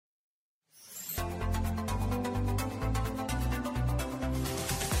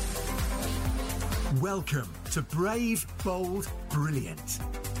Welcome to Brave, Bold, Brilliant.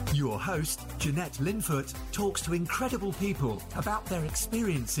 Your host, Jeanette Linfoot, talks to incredible people about their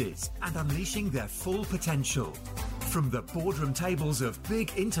experiences and unleashing their full potential. From the boardroom tables of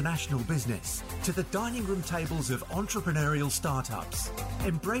big international business to the dining room tables of entrepreneurial startups,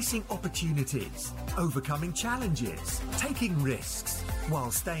 embracing opportunities, overcoming challenges, taking risks,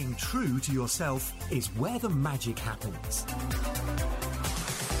 while staying true to yourself is where the magic happens.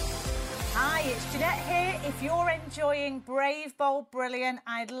 Hi, it's Jeanette here. If you're enjoying Brave, Bold, Brilliant,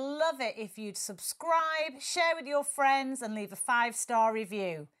 I'd love it if you'd subscribe, share with your friends and leave a 5-star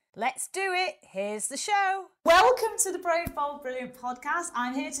review. Let's do it. Here's the show. Welcome to the Brave, Bold, Brilliant podcast.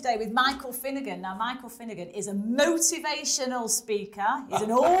 I'm here today with Michael Finnegan. Now, Michael Finnegan is a motivational speaker. He's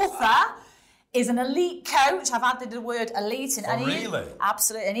an author. He's an elite coach. I've added the word elite in. Really?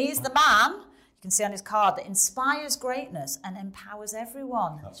 Absolutely. And he's the man, you can see on his card, that inspires greatness and empowers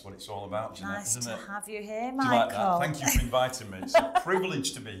everyone. That's what it's all about, Jeanette, Nice isn't it? to have you here, Do Michael. you like that? Thank you for inviting me. It's a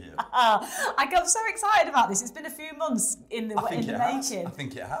privilege to be here. I got so excited about this. It's been a few months in the making. I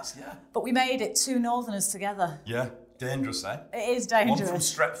think it has, yeah. But we made it, two Northerners together. Yeah, dangerous, eh? It is dangerous. One from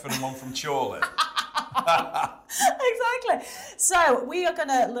Stretford and one from Chorley. Exactly. So we are going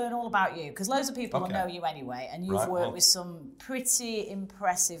to learn all about you because loads of people will know you anyway, and you've worked with some pretty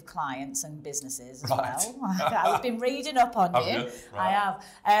impressive clients and businesses as well. I've been reading up on you. Right. I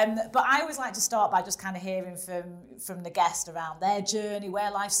have. But I always like to start by just kind of hearing from the guest around their journey,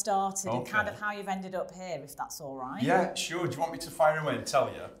 where life started, and kind of how you've ended up here, if that's all right. Yeah, sure. Do you want me to fire away and tell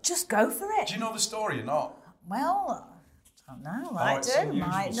you? Just go for it. Do you know the story or not? Well, I don't know. Might do,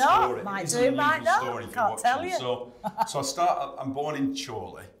 might story. not. Might do, might not. Can't tell you. So I'm born in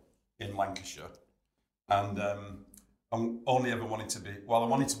Chorley in Lancashire, and I only ever wanted to be, I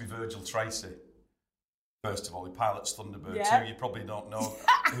wanted to be Virgil Tracy. First of all, he pilots Thunderbird too. You probably don't know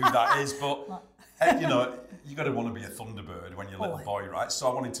who that is, but you know, you got to want to be a Thunderbird when you're a little boy, right? So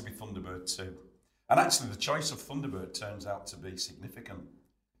I wanted to be Thunderbird too. And actually, the choice of Thunderbird turns out to be significant.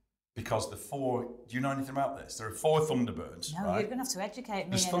 Because do you know anything about this? There are 4 Thunderbirds, No, right? You're going to have to educate me.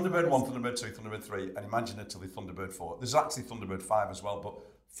 There's Thunderbird 1, Thunderbird 2, Thunderbird 3, and imaginatively Thunderbird 4. There's actually Thunderbird 5 as well, but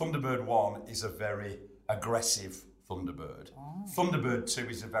Thunderbird 1 is a very aggressive Thunderbird. Thunderbird 2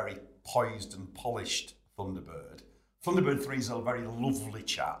 is a very poised and polished Thunderbird. Thunderbird 3 is a very lovely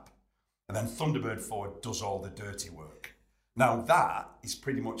chap. And then Thunderbird 4 does all the dirty work. Now that is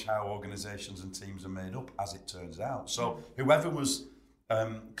pretty much how organisations and teams are made up, as it turns out. So whoever was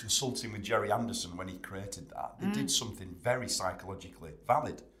consulting with Jerry Anderson when he created that, they did something very psychologically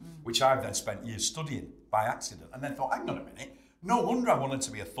valid, which I've then spent years studying by accident, and then thought, hang on a minute, no wonder I wanted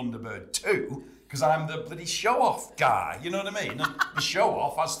to be a Thunderbird too, because I'm the bloody show-off guy, you know what I mean? And the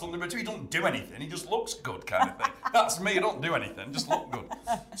show-off has Thunderbird 2, he doesn't do anything, he just looks good kind of thing. That's me, I don't do anything, just look good.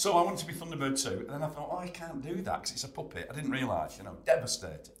 So I wanted to be Thunderbird 2, and then I thought, I can't do that, because it's a puppet. I didn't realise,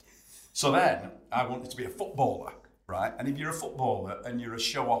 devastated. So then I wanted to be a footballer. Right, and if you're a footballer and you're a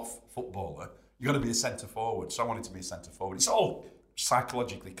show-off footballer, you've got to be a centre forward. So I wanted to be a centre forward. It's all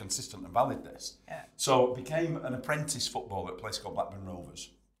psychologically consistent and valid, this. Yeah. So I became an apprentice footballer at a place called Blackburn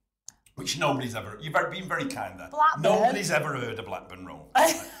Rovers, which nobody's ever. You've been very kind there. Blackburn. Nobody's ever heard of Blackburn Rovers.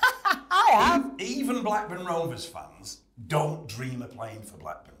 Right? I have. Even Blackburn Rovers fans don't dream of playing for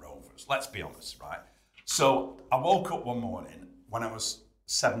Blackburn Rovers. Let's be honest, right? So I woke up one morning when I was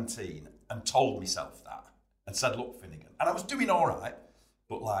 17 and told myself that. And said, look, Finnegan. And I was doing all right,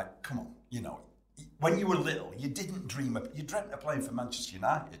 but come on, when you were little, you dreamt of playing for Manchester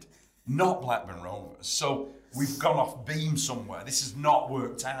United, not Blackburn Rovers. So we've gone off beam somewhere. This has not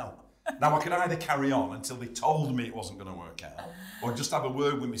worked out. Now, I could either carry on until they told me it wasn't going to work out, or just have a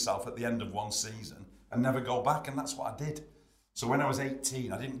word with myself at the end of one season and never go back. And that's what I did. So when I was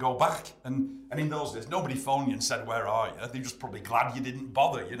 18, I didn't go back. And in those days, nobody phoned you and said, where are you? They were just probably glad you didn't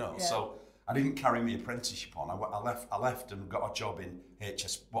bother, Yeah. So I didn't carry my apprenticeship on. I left and got a job in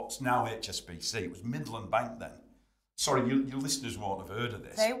what's now HSBC. It was Midland Bank then. Sorry, your listeners won't have heard of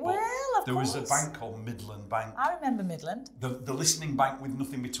this. They will, of course. There was a bank called Midland Bank. I remember Midland. The listening bank with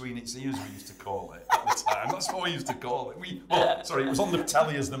nothing between its ears, we used to call it at the time. That's what we used to call it. It was on the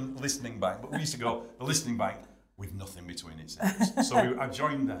telly as the listening bank, but we used to go, the listening bank with nothing between its ears. So I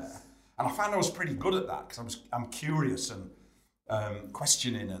joined there. And I found I was pretty good at that because I'm curious and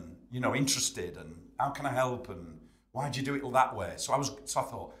questioning and interested and how can I help and why do you do it that way? So I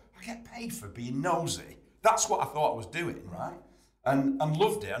thought I get paid for being nosy. That's what I thought I was doing, right? And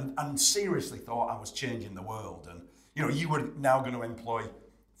loved it and seriously thought I was changing the world. And you were now going to employ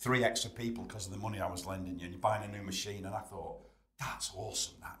 3 extra people because of the money I was lending you, and you're buying a new machine. And I thought that's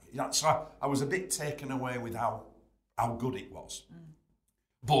awesome. So I was a bit taken away with how good it was.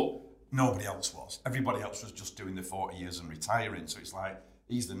 But nobody else was. Everybody else was just doing the 40 years and retiring. So it's like,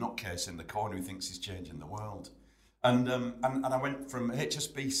 he's the nutcase in the corner who thinks he's changing the world. And I went from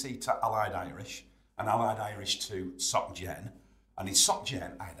HSBC to Allied Irish, and Allied Irish to SocGen. And in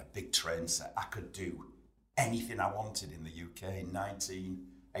SocGen, I had a big train set. I could do anything I wanted in the UK in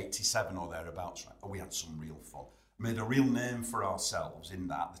 1987 or thereabouts. Right? We had some real fun. Made a real name for ourselves in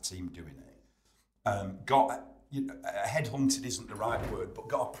that, the team doing it. Headhunted isn't the right word, but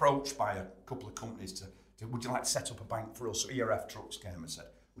got approached by a couple of companies to would you like to set up a bank for us? So ERF Trucks came and said,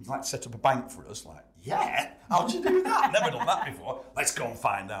 would you like to set up a bank for us? Like, yeah, how'd you do that? Never done that before. Let's go and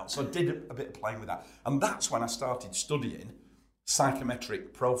find out. So I did a bit of playing with that. And that's when I started studying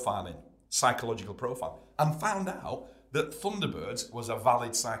psychometric profiling, psychological profiling, and found out that Thunderbirds was a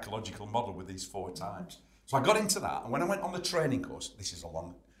valid psychological model with these 4 types. So I got into that, and when I went on the training course, this is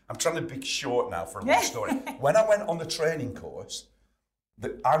I'm trying to be short now for a long story. When I went on the training course,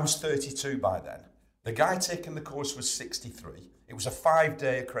 I was 32 by then. The guy taking the course was 63. It was a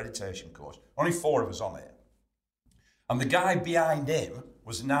 5-day accreditation course. Only 4 of us on it. And the guy behind him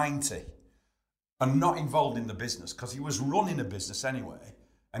was 90 and not involved in the business because he was running a business anyway.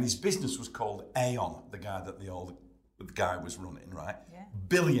 And his business was called Aon, the guy that the guy was running, right? Yeah.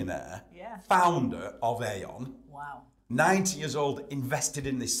 Billionaire, founder of Aon. Wow. 90 years old, invested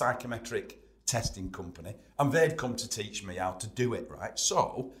in this psychometric testing company, and they'd come to teach me how to do it, right?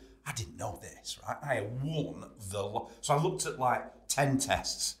 So I didn't know this, right? I won so I looked at like 10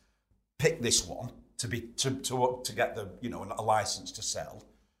 tests, picked this one to get the a license to sell,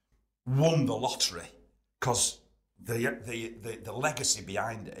 won the lottery because the legacy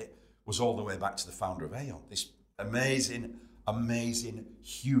behind it was all the way back to the founder of Aon, this amazing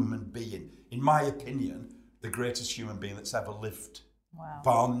human being. In my opinion, the greatest human being that's ever lived. Wow.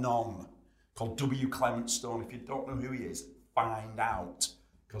 Bar none. Called W. Clement Stone. If you don't know who he is, find out.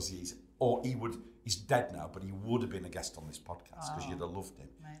 Because he's dead now, but he would have been a guest on this podcast because you'd have loved him.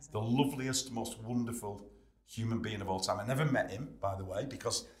 Amazing. The loveliest, most wonderful human being of all time. I never met him, by the way,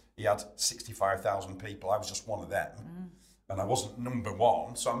 because he had 65,000 people. I was just one of them. And I wasn't number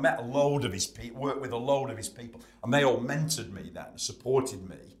one. So I met a load of his people, worked with a load of his people. And they all mentored me then, supported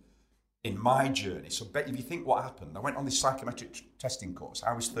me in my journey. So if you think what happened, I went on this psychometric testing course.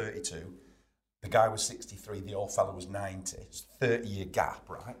 I was 32. The guy was 63. The old fellow was 90. It's a 30-year gap,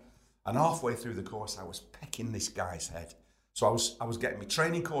 right? And halfway through the course, I was pecking this guy's head. So I was getting my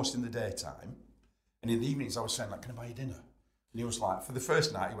training course in the daytime. And in the evenings, I was saying, like, can I buy you dinner? And he was like, for the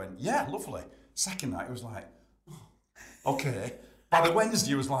first night, he went, yeah, lovely. Second night, he was like, oh, okay. By the Wednesday,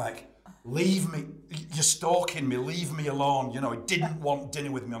 he was like, leave me, you're stalking me, leave me alone. He didn't want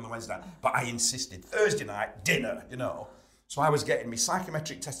dinner with me on the Wednesday night, but I insisted. Thursday night, dinner, So I was getting my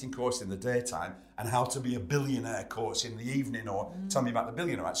psychometric testing course in the daytime and how to be a billionaire course in the evening or tell me about the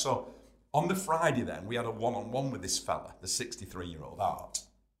billionaire. Right? So on the Friday then, we had a one-on-one with this fella, the 63-year-old Art.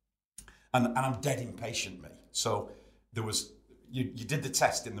 And I'm dead impatient, me. So there was, you did the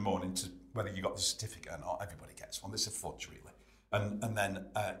test in the morning to whether you got the certificate or not. Everybody gets one. This is a fudge, really. And then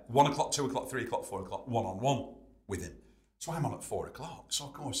 1 o'clock, 2 o'clock, 3 o'clock, 4 o'clock, one-on-one with him. So I'm on at 4 o'clock. So,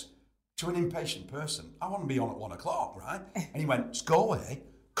 of course, to an impatient person, I want to be on at 1 o'clock, right? And he went, just go away,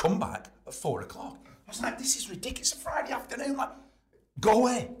 come back at 4 o'clock. I was like, this is ridiculous. It's a Friday afternoon. Like, go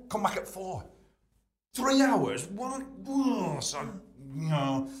away, come back at 4. 3 hours. So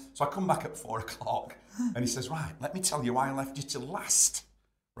I come back at 4 o'clock. And he says, right, let me tell you why I left you till last,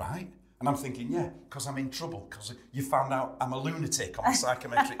 right? And I'm thinking, yeah, because I'm in trouble, because you found out I'm a lunatic on my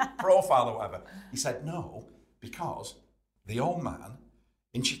psychometric profile or whatever. He said, no, because the old man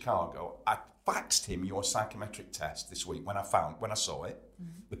in Chicago, I faxed him your psychometric test this week when I saw it,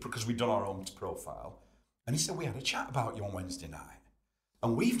 because we'd done our own profile. And he said, we had a chat about you on Wednesday night.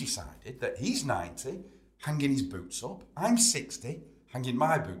 And we've decided that he's 90, hanging his boots up. I'm 60, hanging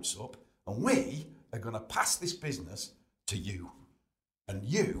my boots up. And we are going to pass this business to you. And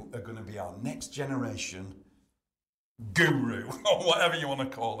you are going to be our next generation guru, or whatever you want to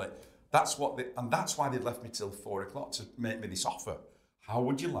call it. That's why they left me till 4 o'clock to make me this offer. How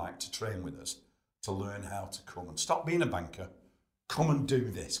would you like to train with us to learn how to come and stop being a banker? Come and do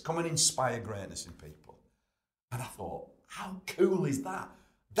this. Come and inspire greatness in people. And I thought, how cool is that?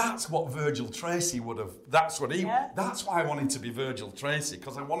 That's what Virgil Tracy would have. That's why I wanted to be Virgil Tracy,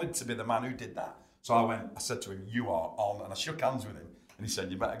 because I wanted to be the man who did that. So I said to him, you are on, and I shook hands with him. And he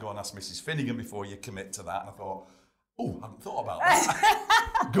said, you better go and ask Mrs. Finnegan before you commit to that. And I thought, oh, I hadn't thought about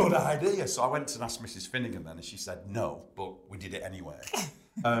that. Good idea. So I went and asked Mrs. Finnegan then, and she said no, but we did it anyway.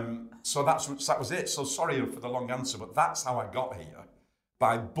 So that was it. So sorry for the long answer, but that's how I got here,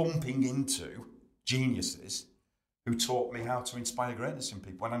 by bumping into geniuses who taught me how to inspire greatness in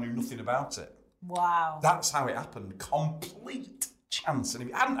people when I knew nothing about it. Wow. That's how it happened. Complete chance. And if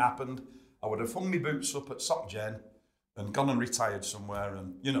it hadn't happened, I would have hung my boots up at SocGen and gone and retired somewhere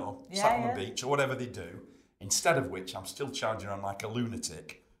and, sat on the beach or whatever they do. Instead of which, I'm still charging on like a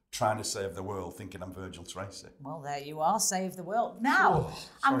lunatic, trying to save the world, thinking I'm Virgil Tracy. Well, there you are, save the world. Now,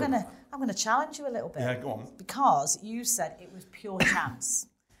 I'm gonna challenge you a little bit. Yeah, go on. Because you said it was pure chance.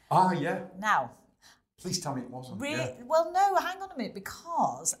 Yeah. Now, please tell me it wasn't. Well, no, hang on a minute,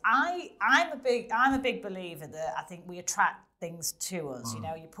 because I'm a big believer that I think we attract things to us.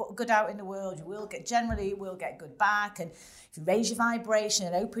 You put good out in the world, you will get good back, and if you raise your vibration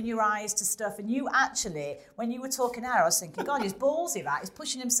and open your eyes to stuff, and you actually, when you were talking out, I was thinking, God, he's ballsy, right? He's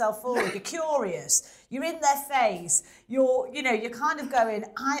pushing himself forward. You're curious. You're in their face. You're kind of going,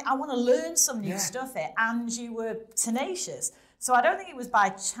 I want to learn some new stuff here, and you were tenacious. So I don't think it was by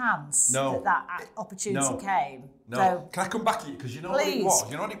chance that opportunity came. No. So, can I come back at you? Because you know what it was?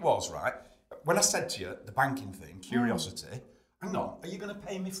 You know what it was, right? When I said to you, the banking thing, curiosity, hang on, are you going to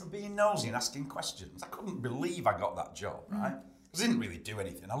pay me for being nosy and asking questions? I couldn't believe I got that job, right? I didn't really do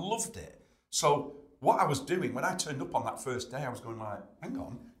anything. I loved it. So what I was doing, when I turned up on that first day, I was going like, hang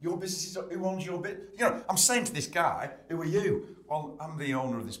on, your business is, who owns your business? I'm saying to this guy, who are you? Well, I'm the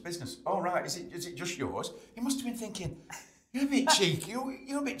owner of this business. Oh, right, is it just yours? He must have been thinking, you're a bit cheeky.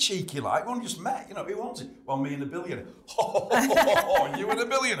 You're a bit cheeky, like. We only just met. Who owns it? Well, me and a billionaire. You and a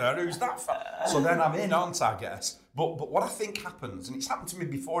billionaire? Who's that for? So then I'm in, aren't I, I guess? But what I think happens, and it's happened to me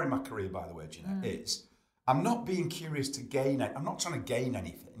before in my career, by the way, Jeanette, is I'm not being curious to gain it. I'm not trying to gain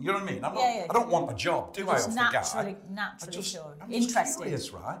anything. You know what I mean? I don't want a job, do I, off the guy? Naturally, sure. I'm just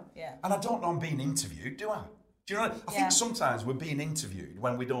curious, right? Yeah. And I don't know I'm being interviewed, do I? Do you know what I mean? I think sometimes we're being interviewed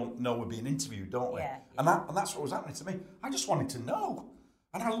when we don't know we're being interviewed, don't we? Yeah. And that's what was happening to me. I just wanted to know.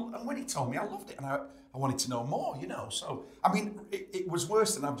 And when he told me, I loved it. And I wanted to know more, So, I mean, it was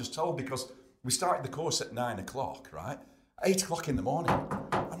worse than I've just told, because we started the course at 9 o'clock, right? 8 o'clock in the morning,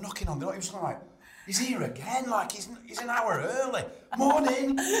 I'm knocking on the door. He was like, he's here again, like he's an hour early.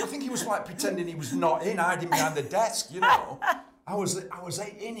 Morning. I think he was like pretending he was not in, hiding behind the desk, I was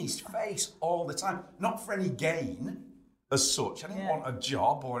in his face all the time, not for any gain as such. I didn't want a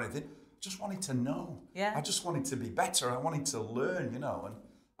job or anything. Just wanted to know. Yeah. I just wanted to be better. I wanted to learn, and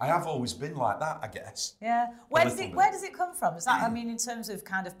I have always been like that, I guess. Yeah. Where does it come from? Is that, in terms of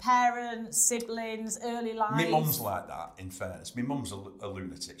kind of parents, siblings, early life? My mum's like that, in fairness. My mum's a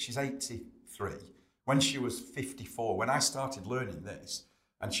lunatic. She's 83. When she was 54, when I started learning this,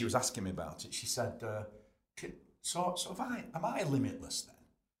 and she was asking me about it, she said, So am I limitless then?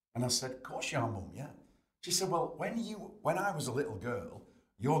 And I said, of course you are, Mum, yeah. She said, well, when I was a little girl,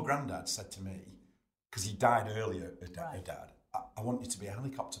 your granddad said to me, because he died earlier, her dad, I want you to be a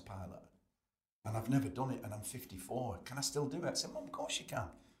helicopter pilot. And I've never done it, and I'm 54. Can I still do it? I said, Mum, of course you can.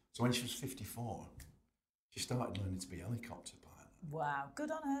 So when she was 54, she started learning to be a helicopter pilot. Wow, good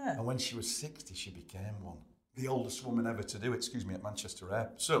on her. And when she was 60, she became one. The oldest woman ever to do it, at Manchester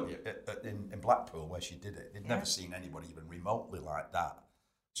Airport. Certainly in Blackpool, where she did it. They'd never seen anybody even remotely like that.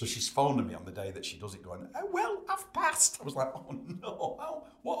 So she's phoning me on the day that she does it going, oh, well, I've passed. I was like, oh, no,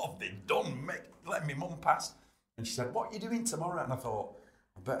 what have they done? Letting me mum pass. And she said, what are you doing tomorrow? And I thought,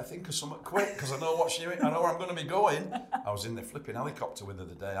 I better think of something quick, because I know what she's doing. I know where I'm going to be going. I was in the flipping helicopter with her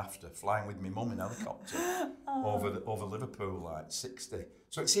the day after, flying with my mum in helicopter over Liverpool, like 60.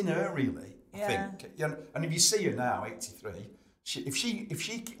 So it's in her, really, I think. And if you see her now, 83, if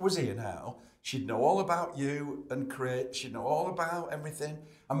she was here now, she'd know all about you and she'd know all about everything.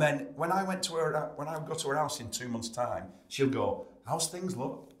 And then when I go to her house in 2 months' time, she'll go, how's things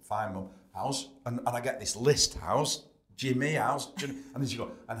look? Fine, Mum. How's, and I get this list, how's Jimmy, and then she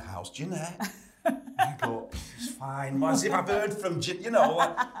go, and how's Jeanette? And I go, it's fine. As if I've heard from Jeanette,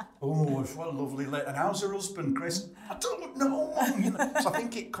 like, oh, what a lovely lady. And how's her husband, Chris? I don't know, Mum. So I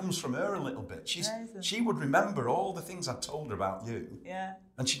think it comes from her a little bit. She would remember all the things I told her about you. Yeah.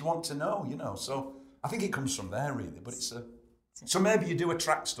 And she'd want to know, So I think it comes from there, really. But so maybe you do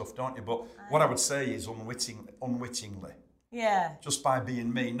attract stuff, don't you? But what I would say is unwittingly. Yeah. Just by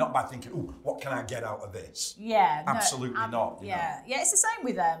being me, not by thinking, oh, what can I get out of this? Yeah. Absolutely not. Yeah. Yeah, it's the same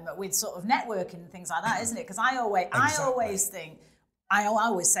with sort of networking and things like that, isn't it? Because I always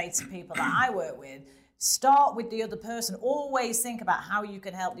say to people that I work with, start with the other person. Always think about how you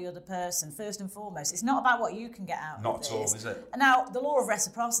can help the other person, first and foremost. It's not about what you can get out of this. Not at all, is it? And now, the law of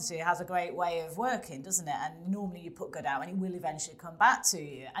reciprocity has a great way of working, doesn't it? And normally you put good out and it will eventually come back to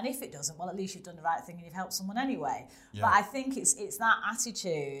you. And if it doesn't, well, at least you've done the right thing and you've helped someone anyway. Yeah. But I think it's that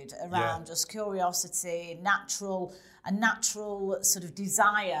attitude around just curiosity, natural a natural sort of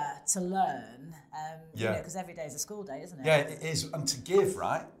desire to learn. Because every day is a school day, isn't it? Yeah, it is. And to give,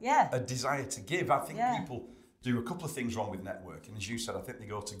 right? Yeah. A desire to give. I think people do a couple of things wrong with networking. As you said, I think they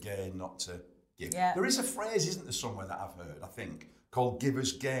go to gain, not to give. Yeah. There is a phrase, isn't there, somewhere that I've heard, I think, called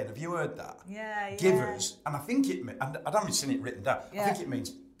givers gain. Have you heard that? Yeah. Givers. And I think and I haven't seen it written down. Yeah. I think it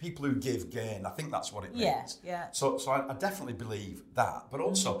means people who give gain. I think that's what it means. Yeah. So I definitely believe that. But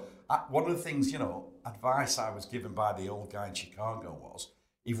also, one of the things, advice I was given by the old guy in Chicago was,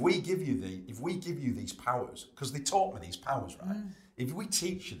 if we give you these powers, because they taught me these powers, right? If we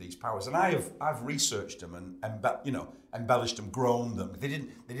teach you these powers, and I've researched them and embellished them, grown them.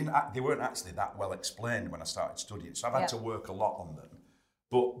 They weren't actually that well explained when I started studying, so I've had to work a lot on them.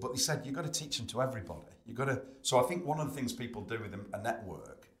 But they said you've got to teach them to everybody. So I think one of the things people do with a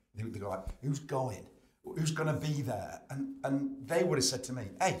network, they go like, who's going? Who's going to be there? And they would have said to me,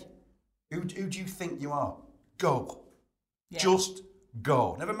 hey, who do you think you are? Go. Yeah. Just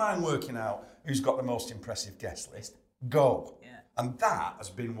go. Never mind working out who's got the most impressive guest list. Go. Yeah. And that has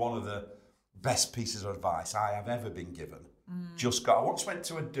been one of the best pieces of advice I have ever been given. Just go. I once went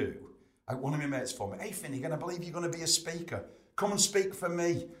to a do. One of my mates phoned me, hey Finn, you're going to believe you're going to be a speaker? Come and speak for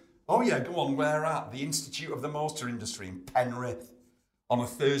me. Oh yeah, go on, where at? The Institute of the Motor Industry in Penrith on a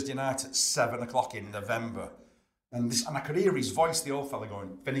Thursday night at 7 o'clock in November. And I could hear his voice, the old fella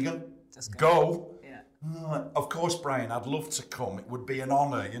going, Finnegan, just go. Yeah. Of course, Brian, I'd love to come. It would be an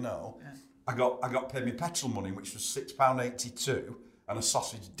honour, Yeah. I got paid my petrol money, which was £6.82, and a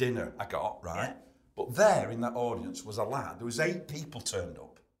sausage dinner I got, right? Yeah. But there in that audience was a lad. There was 8 people turned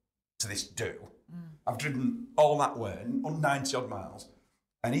up to this do. I've driven all that way, 90 odd miles,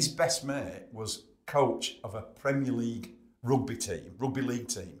 and his best mate was coach of a Premier League rugby league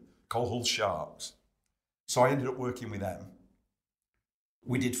team called Hull Sharks. So I ended up working with them.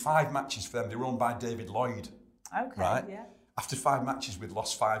 We did 5 matches for them. They were run by David Lloyd. Okay, right? Yeah. After 5 matches, we'd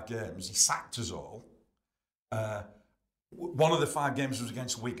lost 5 games. He sacked us all. One of the 5 games was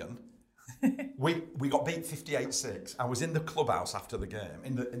against Wigan. We got beat 58-6. I was in the clubhouse after the game,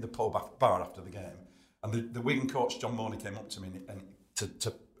 in the pub bar after the game, and the Wigan coach John Morney came up to me and to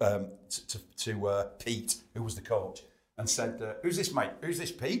Pete, who was the coach, and said, "Who's this, mate? Who's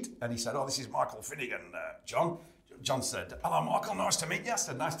this, Pete?" And he said, "Oh, this is Michael Finnegan, John." John said, "Hello, Michael. Nice to meet you." I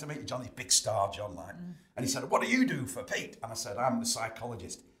said, "Nice to meet you, John." He's big star, John, like. And he said, "What do you do for Pete?" And I said, "I'm the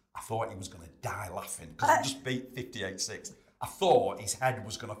psychologist." I thought he was going to die laughing because he just beat 58-6. I thought his head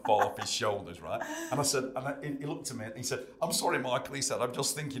was going to fall off his shoulders, right? And I said, he looked at me and he said, "I'm sorry, Michael." He said, "I'm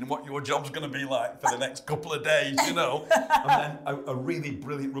just thinking what your job's going to be like for the next couple of days, And then a really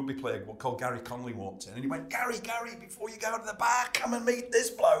brilliant rugby player called Gary Conley walked in and he went, Gary, before you go to the bar, come and meet this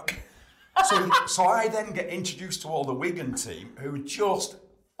bloke." So I then get introduced to all the Wigan team who were just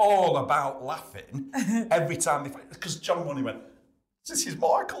all about laughing every time they fight. Because John Money went, "This is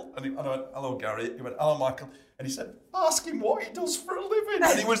Michael." And I went, "Hello, Gary." He went, "Hello, Michael." And he said, "Ask him what he does for a living."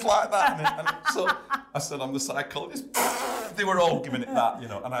 And he was like that. And so I said, "I'm the psychologist." They were all giving it that,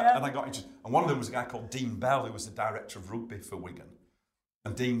 And I got into. And one of them was a guy called Dean Bell, who was the director of rugby for Wigan.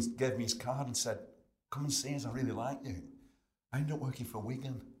 And Dean gave me his card and said, "Come and see us. I really like you." I ended up working for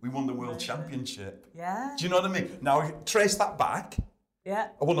Wigan. We won the World Championship. Yeah. Do you know what I mean? Now, trace that back. Yeah.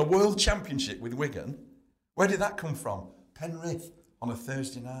 I won a World Championship with Wigan. Where did that come from? Penrith on a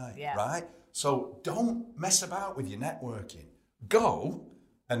Thursday night, right? So don't mess about with your networking. Go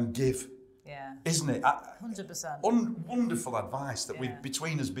and give. Yeah. Isn't it? 100%. Wonderful advice that we've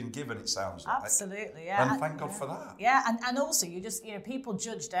between us been given, it sounds like. Absolutely, yeah. And thank God for that. Yeah, and also you just, people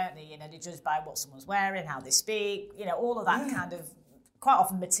judge, don't they? They judge by what someone's wearing, how they speak, all of that kind of quite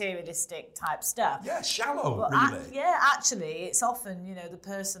often materialistic type stuff. Yeah, shallow, but really. Actually, it's often, the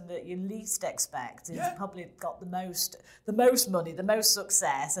person that you least expect has probably got the most money, the most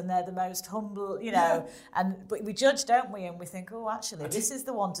success, and they're the most humble, but we judge, don't we? And we think, oh, actually, this is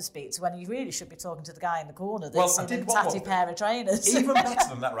the one to speak to, when you really should be talking to the guy in the corner that's in a tatty pair of trainers. Even better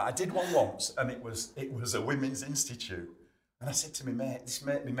than that, right? I did one once, and it was a women's institute. And I said to my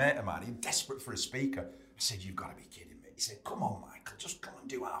mate of mine, he's desperate for a speaker. I said, "You've got to be kidding me." He said, "Come on, Michael, just come and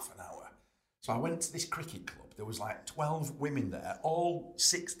do half an hour." So I went to this cricket club. There was like 12 women there, all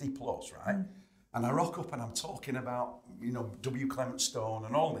 60 plus, right? And I rock up and I'm talking about, W. Clement Stone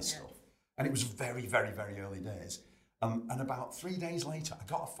and all this stuff. And it was very, very, very early days. And about 3 days later, I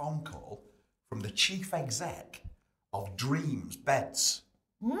got a phone call from the chief exec of Dreams Beds.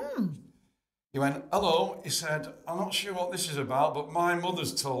 He went, "Hello," he said, "I'm not sure what this is about, but my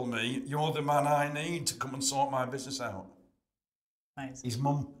mother's told me you're the man I need to come and sort my business out." Nice. His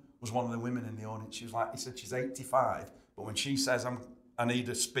mum was one of the women in the audience. He said she's 85, but when she says I need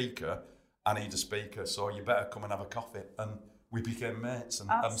a speaker, I need a speaker, so you better come and have a coffee. And we became mates, and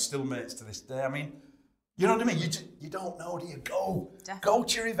I'm still mates to this day. I mean, you know what I mean? You don't know, do you? Go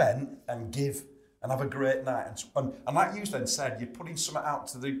to your event and give and have a great night. And like you then said, you're putting something out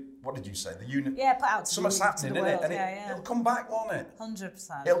to the, what did you say? The unit. Yeah, put out to something's happening, to the world. And it'll come back, won't it?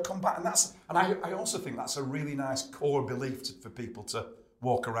 100%. It'll come back, and I also think that's a really nice core belief for people to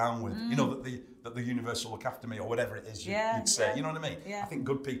walk around with. You know, that the universe will look after me, or whatever it is you'd say. You know what I mean? Yeah. I think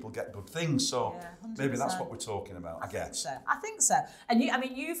good people get good things, so maybe that's what we're talking about, I guess. I think so. And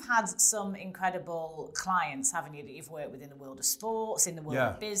you've had some incredible clients, haven't you, that you've worked with in the world of sports, in the world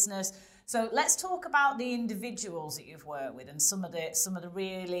of business. So let's talk about the individuals that you've worked with and some of the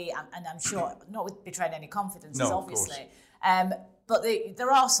really, and I'm sure not with betraying any confidences, obviously. But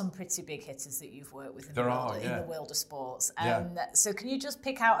there are some pretty big hitters that you've worked with in the world of sports. So can you just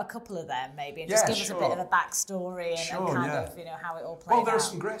pick out a couple of them maybe and just give us a bit of a backstory and kind of, how it all played out? Well, there are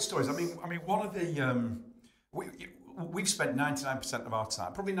some great stories. I mean, one of the... we've spent 99% of our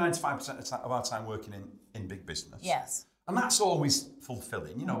time, probably 95% of our time working in big business. Yes. And that's always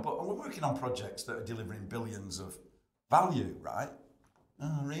fulfilling, but we're working on projects that are delivering billions of value, right?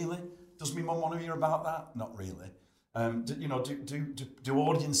 Oh, really? Does my mum want to hear about that? Not really. Do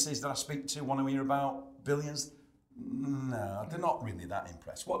audiences that I speak to want to hear about billions? No, they're not really that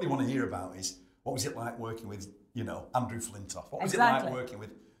impressed. What they want to hear about is, what was it like working with, Andrew Flintoff? What was it like working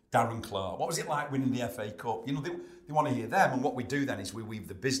with Darren Clarke? What was it like winning the FA Cup? They want to hear them. And what we do then is we weave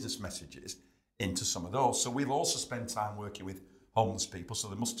the business messages into some of those. So we'll also spend time working with homeless people. So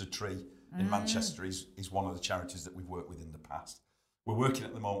the Mustard Tree in Manchester is one of the charities that we've worked with in the past. We're working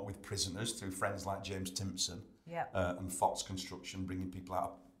at the moment with prisoners through friends like James Timpson and Fox Construction, bringing people out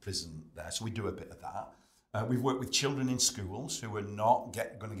of prison there. So we do a bit of that. We've worked with children in schools who are not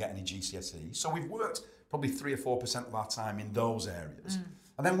going to get any GCSEs. So we've worked probably 3 or 4% of our time in those areas.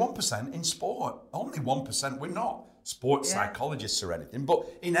 And then 1% in sport. Only 1%. We're not sports psychologists or anything, but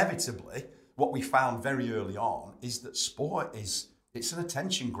inevitably, what we found very early on is that sport it's an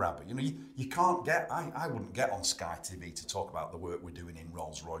attention grabber. You can't get, I wouldn't get on Sky TV to talk about the work we're doing in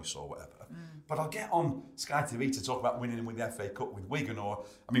Rolls Royce or whatever, but I'll get on Sky TV to talk about winning with the FA Cup with Wigan, or,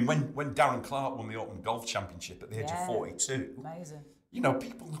 when Darren Clarke won the Open Golf Championship at the age of 42. Amazing.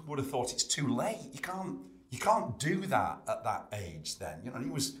 People would have thought it's too late. You can't do that at that age then. He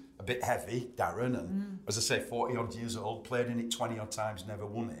was a bit heavy, Darren, and as I say, 40 odd years old, played in it 20 odd times, never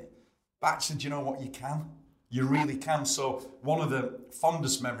won it. But actually, do you know what? You can. You really can. So one of the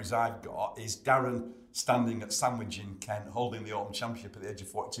fondest memories I've got is Darren standing at Sandwich in Kent, holding the Open Championship at the age of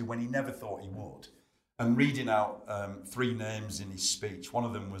 42 when he never thought he would, and reading out 3 names in his speech. One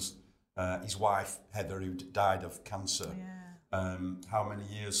of them was his wife, Heather, who died of cancer. How many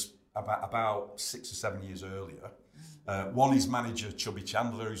years? About 6 or 7 years earlier. One is manager Chubby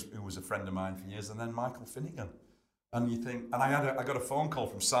Chandler, who was a friend of mine for years, and then Michael Finnegan. And you think, and I got a phone call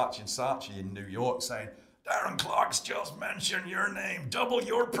from Saatchi in New York saying, Darren Clarke's just mentioned your name, double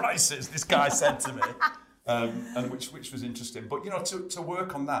your prices, this guy said to me, and which was interesting. But, to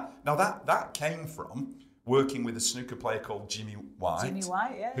work on that. Now, that came from working with a snooker player called Jimmy White,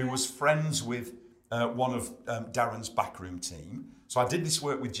 who was friends with one of Darren's backroom team. So I did this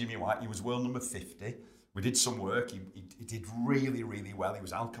work with Jimmy White. He was world number 50. We did some work. He did really, really well. He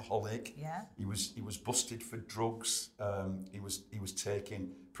was alcoholic. Yeah. He was busted for drugs. He was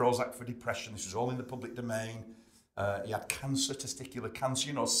taking Prozac for depression. This was all in the public domain. He had cancer, testicular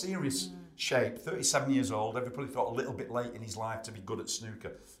cancer. Serious shape. 37 years old. Everybody thought a little bit late in his life to be good at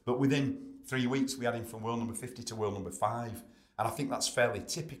snooker. But within 3 weeks, we had him from world number 50 to world number 5. And I think that's fairly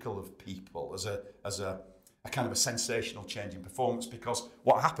typical of people as a kind of a sensational change in performance, because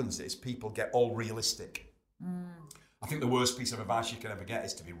what happens is people get all realistic. I think the worst piece of advice you can ever get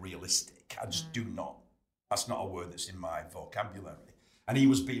is to be realistic. I just do not. That's not a word that's in my vocabulary. And he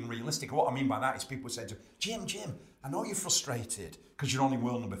was being realistic. What I mean by that is people saying to him, Jim, I know you're frustrated because you're only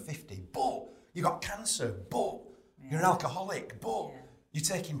world number 50, but you got cancer, but you're an alcoholic, but you're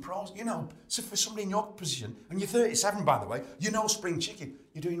taking pros, So for somebody in your position, and you're 37, by the way, spring chicken,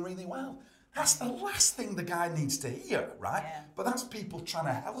 you're doing really well. That's the last thing the guy needs to hear, right? Yeah. But that's people trying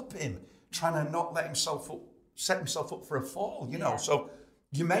to help him, trying to not set himself up for a fall, So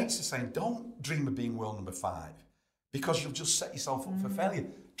your mates are saying, don't dream of being world number 5, because you'll just set yourself up for failure.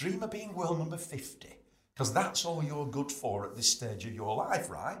 Dream of being world number 50, because that's all you're good for at this stage of your life,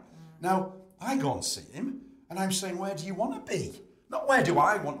 right? Now, I go and see him, and I'm saying, where do you want to be? Not where do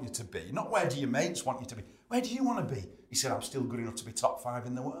I want you to be, not where do your mates want you to be. Where do you want to be? He said, I'm still good enough to be top 5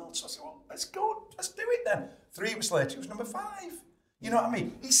 in the world. So I said, well, let's go. Let's do it then. 3 weeks later, he was number 5. You know what I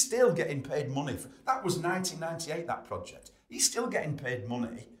mean? He's still getting paid money. That was 1998, that project. He's still getting paid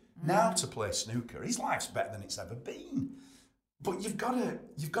money now to play snooker. His life's better than it's ever been. But you've got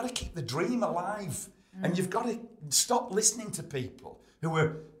to keep the dream alive, and you've got to stop listening to people who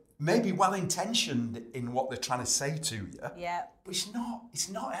are maybe well-intentioned in what they're trying to say to you. Yeah. But it's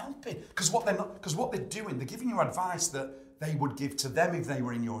not helping. Because what they're doing, they're giving you advice that they would give to them if they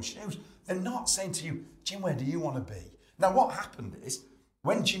were in your shoes. They're not saying to you, Jim, where do you want to be? Now, what happened is,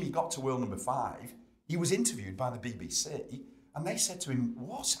 when Jimmy got to world number 5, he was interviewed by the BBC, and they said to him,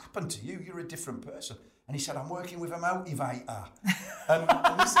 what's happened to you? You're a different person. And he said, I'm working with a motivator.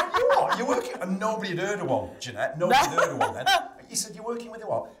 And he said, you what? You're working? And nobody had heard of one, Jeanette. Nobody had heard of one then. He said, you're working with a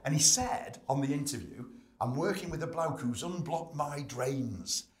what? And he said on the interview, I'm working with a bloke who's unblocked my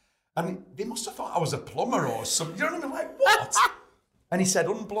drains. And they must have thought I was a plumber or something. You know what I mean? Like, what? And he said,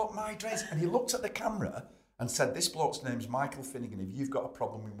 unblock my drains. And he looked at the camera and said, this bloke's name's Michael Finnegan. If you've got a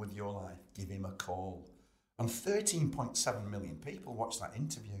problem with your life, give him a call. And 13.7 million people watched that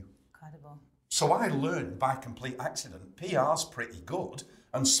interview. Incredible. So I learned by complete accident, PR's pretty good,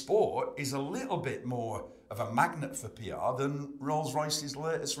 and sport is a little bit more of a magnet for PR than Rolls-Royce's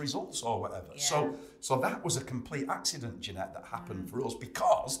latest results or whatever. Yeah. So that was a complete accident, Jeanette, that happened for us,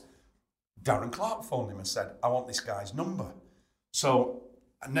 because Darren Clarke phoned him and said, I want this guy's number. So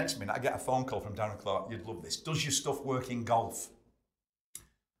next minute, I get a phone call from Darren Clarke. You'd love this. Does your stuff work in golf?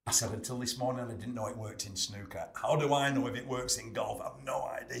 I said, until this morning, I didn't know it worked in snooker. How do I know if it works in golf? I have no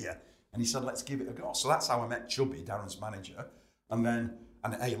idea. And he said, let's give it a go. So that's how I met Chubby, Darren's manager.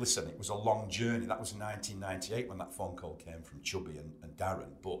 And hey, listen, it was a long journey. That was in 1998 when that phone call came from Chubby and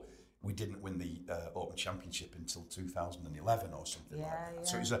Darren. But we didn't win the Open Championship until 2011 or something like that.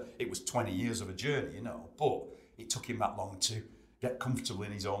 Yeah. So it was 20 years of a journey, you know. But it took him that long to get comfortable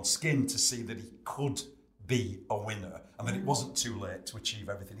in his own skin to see that he could be a winner, and that it wasn't too late to achieve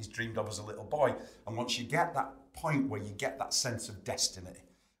everything he's dreamed of as a little boy. And once you get that point where you get that sense of destiny,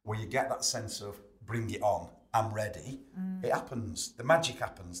 where you get that sense of bring it on, I'm ready, it happens. The magic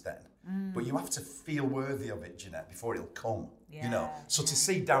happens then. But you have to feel worthy of it, Jeanette, before it'll come. Yeah, you know. So to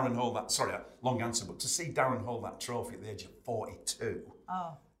see Darren hold that, sorry, long answer, but to see Darren hold that trophy at the age of 42,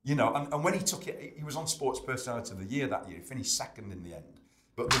 you know, and when he took it, he was on Sports Personality of the Year that year. He finished second in the end.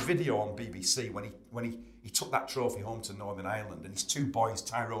 But the video on BBC, when he took that trophy home to Northern Ireland, and his two boys,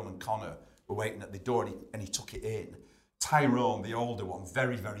 Tyrone and Connor, were waiting at the door, and he took it in. Tyrone, the older one,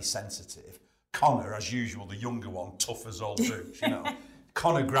 very, very sensitive. Connor, as usual, the younger one, tough as old boots, you know.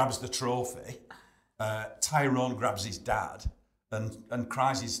 Connor grabs the trophy. Tyrone grabs his dad and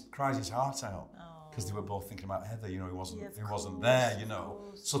cries his heart out. Because they were both thinking about Heather, you know, he wasn't there, you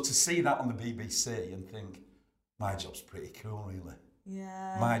know. So to see that on the BBC and think, my job's pretty cool, really.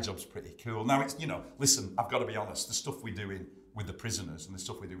 Yeah. My job's pretty cool. Now, it's, you know, listen, I've got to be honest, the stuff we're doing with the prisoners and the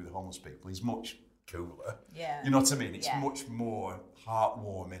stuff we do with the homeless people is much cooler. Yeah. You know what I mean? It's much more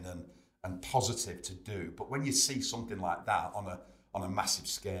heartwarming and positive to do. But when you see something like that on a massive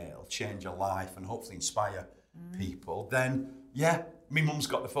scale, change a life and hopefully inspire people, then, yeah, my mum's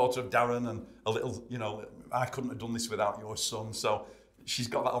got the photo of Darren and a little, you know, I couldn't have done this without your son. So she's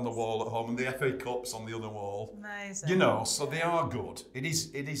got that on the wall at home, and the FA Cup's on the other wall. Amazing. You know, so they are good. It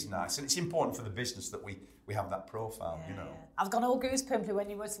is nice, and it's important for the business that we have that profile. You know, I've gone all goosebumpy when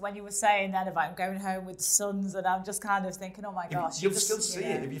you were saying then about going home with the sons, and I'm just kind of thinking, oh my gosh, you'll still see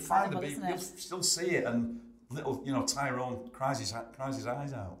it if you find the people. You'll still see it, and little, you know, Tyrone cries his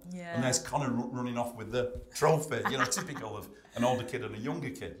eyes out, and there's Connor running off with the trophy. You know, typical of an older kid and a younger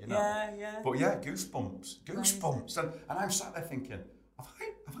kid. You know, But yeah, goosebumps, and I'm sat there thinking,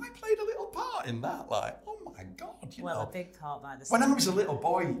 have I played a little part in that? Like, oh my God, you know. a big part by the When I was a little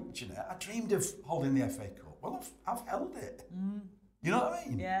boy, Jeanette, I dreamed of holding the FA Cup. Well, I've held it. You know what I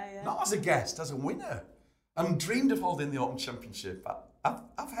mean? Yeah. Not as a guest, as a winner. And dreamed of holding the Open Championship.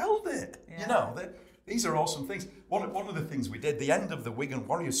 I've held it. Yeah. You know, these are awesome things. One of the things we did, the end of the Wigan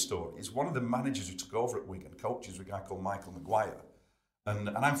Warriors story, is one of the managers who took over at Wigan, coaches, a guy called Michael Maguire. And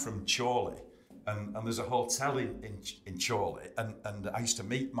I'm from Chorley. And there's a hotel in Chorley, and I used to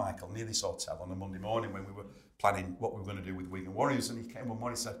meet Michael near this hotel on a Monday morning when we were planning what we were going to do with Wigan Warriors. And he came one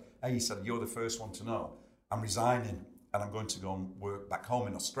morning and said, you're the first one to know. I'm resigning and I'm going to go and work back home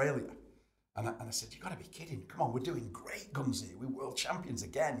in Australia. And I said, you got to be kidding. Come on, we're doing great guns here. We're world champions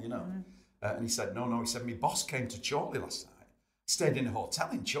again, you know. And he said, no. He said, my boss came to Chorley last night. Stayed in a hotel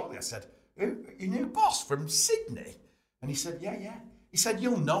in Chorley. I said, your new boss from Sydney? And he said, yeah. He said,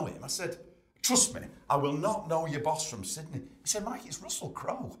 you'll know him. I said, trust me, I will not know your boss from Sydney. He said, Mike, it's Russell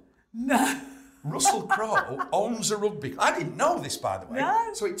Crowe. No. Russell Crowe owns a rugby club. I didn't know this, by the way. No.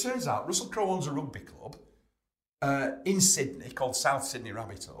 So it turns out Russell Crowe owns a rugby club in Sydney called South Sydney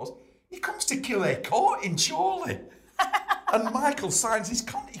Rabbitohs. He comes to Killay Court in Chorley. And Michael signs his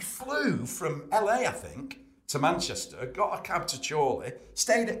contract. He flew from LA, I think, to Manchester, got a cab to Chorley,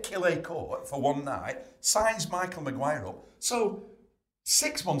 stayed at Killay Court for one night, signs Michael Maguire up. So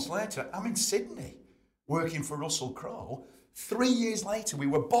 6 months later, I'm in Sydney working for Russell Crowe. 3 years later, we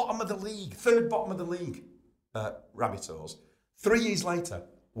were bottom of the league, third bottom of the league, Rabbitohs. 3 years later,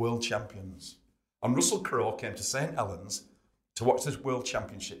 world champions. And Russell Crowe came to St Helens to watch this World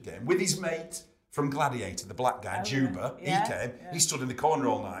Championship game with his mate from Gladiator, the black guy, Juba. Yeah. He came. Yeah. He stood in the corner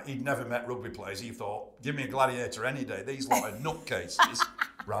all night. He'd never met rugby players. He thought, give me a Gladiator any day. These lot are nutcases,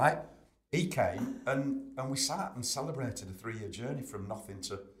 right? He came and we sat and celebrated a 3-year journey from nothing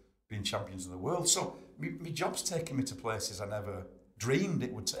to being champions of the world. So my job's taken me to places I never dreamed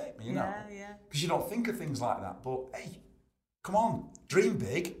it would take me, you know? Yeah. Because you don't think of things like that. But hey, come on, dream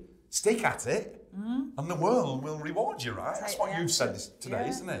big, stick at it. And the world will reward you, right? That's what you've said today,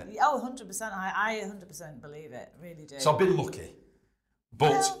 isn't it? Oh, 100%. I 100% believe it. Really do. So I've been lucky.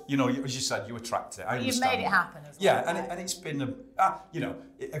 But, you know, as you said, you attract it. You've made it happen as well. Yeah, and it's been, you know,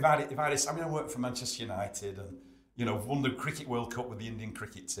 I work for Manchester United and, you know, won the Cricket World Cup with the Indian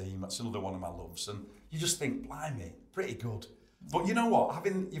cricket team. That's another one of my loves. And you just think, blimey, pretty good. But you know what?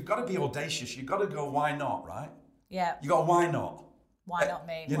 You've got to be audacious. You've got to go, why not, right? Yeah. You got to, why not? Why not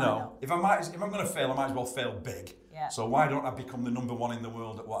me? You know, if I'm going to fail, I might as well fail big. Yeah. So why don't I become the number one in the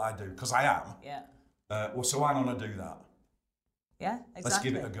world at what I do? Because I am. Yeah. Well, so why don't I do that? Yeah, exactly. Let's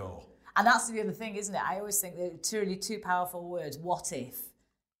give it a go. And that's the other thing, isn't it? I always think they're two powerful words. What if?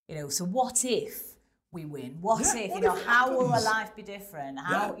 You know, so what if we win? What if? You know, how will our life be different?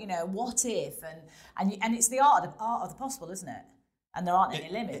 How, you know, what if? And it's the art of the possible, isn't it? And there aren't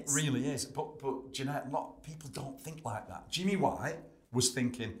any limits. It really is. But Jeanette, a lot of people don't think like that. Jimmy White was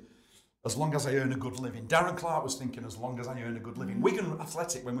thinking, as long as I earn a good living. Darren Clark was thinking, as long as I earn a good living. Wigan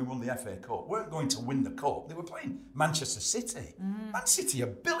Athletic, when we won the FA Cup, weren't going to win the cup. They were playing Manchester City. Man City are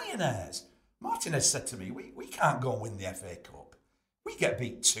billionaires. Martinez said to me, we can't go and win the FA Cup. We get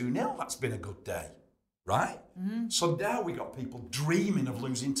beat 2-0. That's been a good day, right? So now we got people dreaming of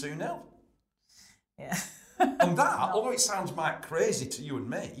losing 2-0. Yeah. And that, although it sounds like crazy to you and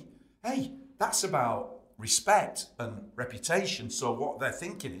me, hey, that's about respect and reputation. So what they're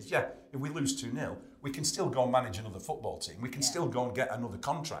thinking is, if we lose 2-0, we can still go and manage another football team. We can still go and get another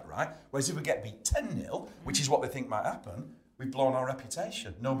contract, right? Whereas if we get beat 10-0, which is what they think might happen, we've blown our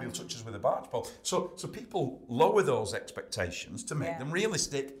reputation. Nobody will touch us with a barge pole. So people lower those expectations to make them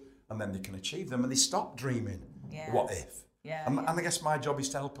realistic, and then they can achieve them, and they stop dreaming. What if? And I guess my job is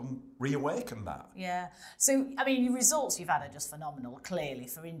to help them reawaken that. Yeah. So, I mean, your results you've had are just phenomenal, clearly,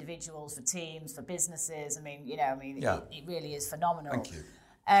 for individuals, for teams, for businesses. I mean, it really is phenomenal. Thank you.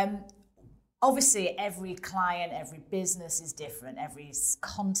 Obviously, every client, every business is different, every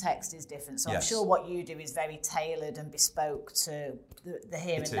context is different. So I'm sure what you do is very tailored and bespoke to the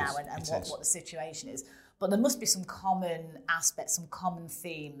here and now and what the situation is. But there must be some common aspects, some common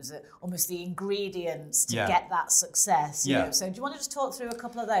themes, almost the ingredients to get that success. You know? So do you want to just talk through a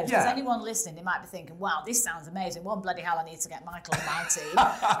couple of those? Because anyone listening, they might be thinking, wow, this sounds amazing. One, bloody hell, I need to get Michael on my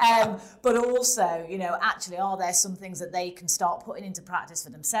team. But also, you know, actually, are there some things that they can start putting into practice for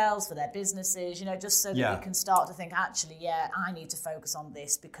themselves, for their businesses, you know, just so that they can start to think, actually, I need to focus on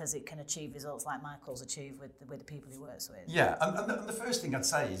this because it can achieve results like Michael's achieved with the people he works with. Yeah, and the first thing I'd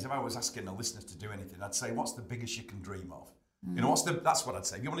say is if I was asking a listener to do anything, I'd say, what's the biggest you can dream of? You know, that's what I'd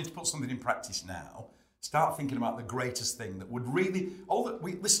say. If you wanted to put something in practice now, start thinking about the greatest thing that would really,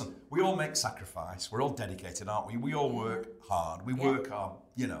 we all make sacrifice. We're all dedicated, aren't we? We all work hard. We work our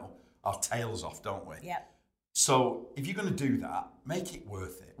tails off, don't we? Yeah. So if you're going to do that, make it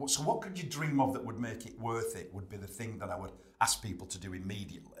worth it. So what could you dream of that would make it worth it would be the thing that I would ask people to do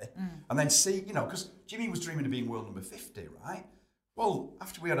immediately. And then see, you know, because Jimmy was dreaming of being world number 50, right? Well,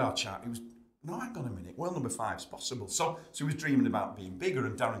 after we had our chat, he was, no, hang on a minute, world number 5 is possible. So he was dreaming about being bigger,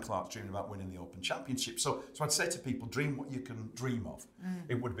 and Darren Clark's dreaming about winning the Open Championship. So I'd say to people, dream what you can dream of.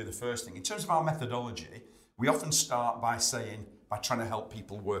 It would be the first thing. In terms of our methodology, we often start by trying to help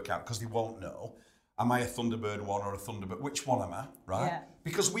people work out, because they won't know, am I a Thunderbird 1 or a Thunderbird? Which one am I, right? Yeah.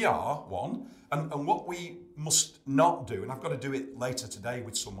 Because we are one, and what we must not do, and I've got to do it later today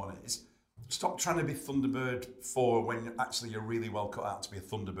with someone, is stop trying to be Thunderbird 4 when actually you're really well cut out to be a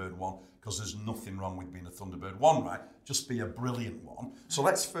Thunderbird 1, because there's nothing wrong with being a Thunderbird 1, right? Just be a brilliant one. So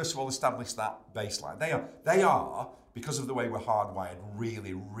let's first of all establish that baseline. They are, because of the way we're hardwired,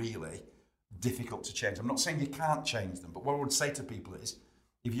 really, really difficult to change. I'm not saying you can't change them, but what I would say to people is,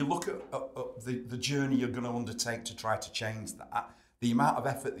 if you look at the journey you're going to undertake to try to change that, the amount of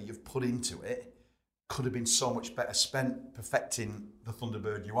effort that you've put into it could have been so much better spent perfecting the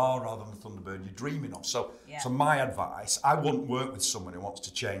Thunderbird you are rather than the Thunderbird you're dreaming of. So my advice, I wouldn't work with someone who wants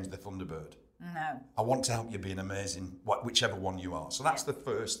to change the Thunderbird. No. I want to help you be an amazing, whichever one you are. So that's the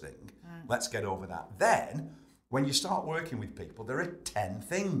first thing. Let's get over that. Then, when you start working with people, there are 10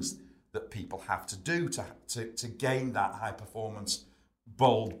 things that people have to do to gain that high performance,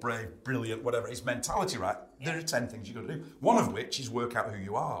 bold, brave, brilliant, whatever it is, mentality, right? There are 10 things you've got to do. One of which is work out who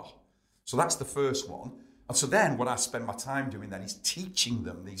you are. So that's the first one. And so then what I spend my time doing then is teaching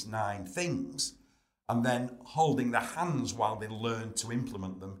them these 9 things and then holding their hands while they learn to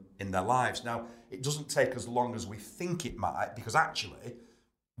implement them in their lives. Now, it doesn't take as long as we think it might, because actually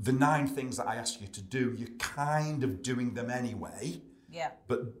the 9 things that I ask you to do, you're kind of doing them anyway. Yeah.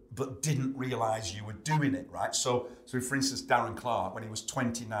 But didn't realise you were doing it, right? So for instance, Darren Clarke, when he was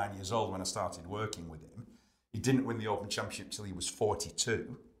 29 years old, when I started working with him, he didn't win the Open Championship till he was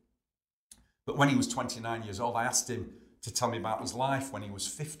 42. But when he was 29 years old, I asked him to tell me about his life when he was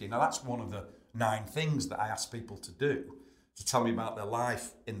 50. Now, that's one of the 9 things that I ask people to do, to tell me about their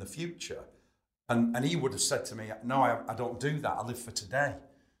life in the future. And he would have said to me, no, I don't do that. I live for today.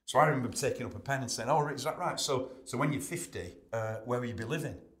 So I remember taking up a pen and saying, oh, is that right? So when you're 50, where will you be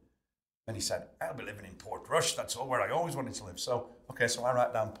living? And he said, I'll be living in Portrush. That's all where I always wanted to live. So I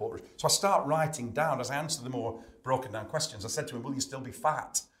write down Portrush. So I start writing down, as I answer the more broken down questions, I said to him, will you still be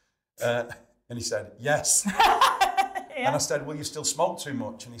fat? And he said, yes. And I said, will you still smoke too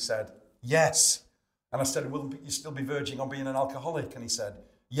much? And he said, yes. And I said, will you still be verging on being an alcoholic? And he said,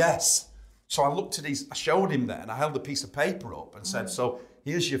 yes. So I looked at I showed him there, and I held a piece of paper up and said, so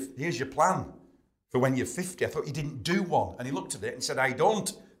here's your plan for when you're 50. I thought you didn't do one. And he looked at it and said, I don't.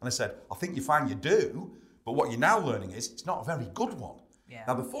 And I said, I think you find you do, but what you're now learning is it's not a very good one. Yeah.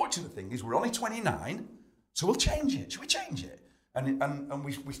 Now, the fortunate thing is we're only 29, so we'll change it. Should we change it? And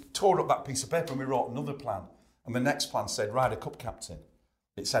we tore up that piece of paper and we wrote another plan. And the next plan said, Ryder Cup captain.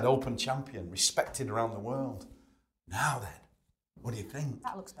 It said Open champion, respected around the world. Now then, what do you think?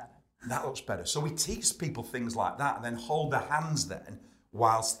 That looks better. That looks better. So we teach people things like that and then hold their hands then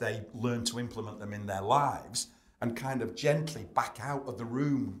whilst they learn to implement them in their lives and kind of gently back out of the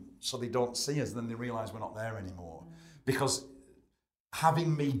room so they don't see us, then they realise we're not there anymore. Because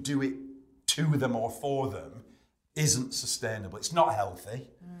having me do it to them or for them isn't sustainable. It's not healthy.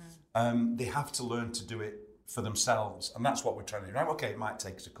 They have to learn to do it for themselves. And that's what we're trying to do. Right? Okay, it might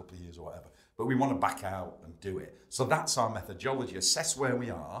take us a couple of years or whatever, but we want to back out and do it. So that's our methodology. Assess where we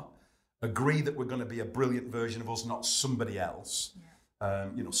are, agree that we're going to be a brilliant version of us, not somebody else.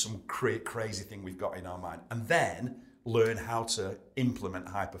 Some crazy thing we've got in our mind. And then learn how to implement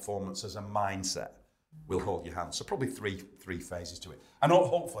high performance as a mindset. We'll hold your hand. So probably three phases to it. And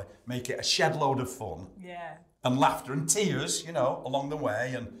hopefully make it a shed load of fun. Yeah. And laughter and tears, along the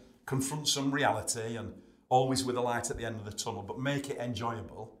way, and confront some reality, and always with a light at the end of the tunnel, but make it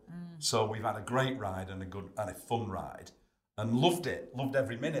enjoyable. So we've had a great ride and a fun ride, and loved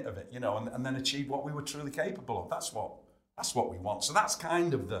every minute of it, and then achieved what we were truly capable of. That's what we want. So that's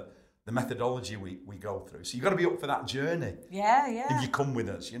kind of the methodology we go through. So you've got to be up for that journey. Yeah. If you come with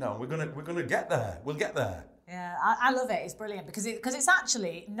us, we're gonna get there. We'll get there. Yeah, I love it. It's brilliant because it's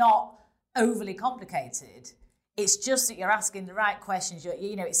actually not overly complicated. It's just that you're asking the right questions.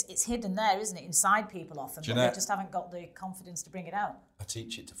 It's hidden there, isn't it, inside people often, Jeanette, but they just haven't got the confidence to bring it out. I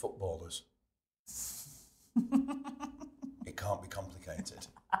teach it to footballers. It can't be complicated.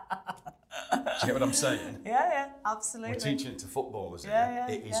 Do you get what I'm saying? Yeah, absolutely. We're teaching it to footballers.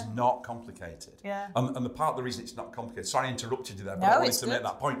 It is not complicated. Yeah. And the part of the reason it's not complicated, sorry I interrupted you there, but no, I wanted to make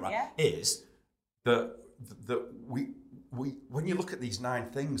that point, right, is that we when you look at these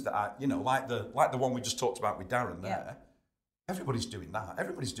 9 things that are, like the one we just talked about with Darren there, everybody's doing that.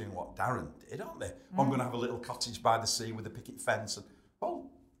 Everybody's doing what Darren did, aren't they? I'm going to have a little cottage by the sea with a picket fence. And,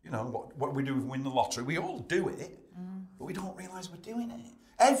 what we do if we win the lottery, we all do it, but we don't realise we're doing it.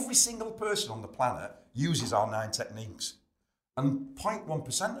 Every single person on the planet uses our 9 techniques. And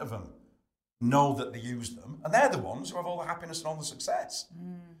 0.1% of them know that they use them. And they're the ones who have all the happiness and all the success.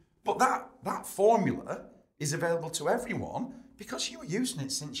 But that formula is available to everyone because you were using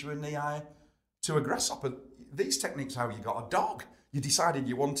it since you were knee-high to a grasshopper. These techniques are how you got a dog. You decided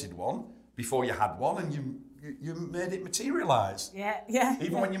you wanted one before you had one, and you made it materialise. Yeah.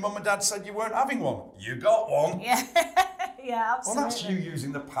 Even when your mum and dad said you weren't having one, you got one. Yeah, absolutely. Well, that's you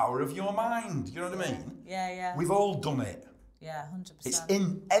using the power of your mind. You know what I mean? Yeah. We've all done it. Yeah, 100%. It's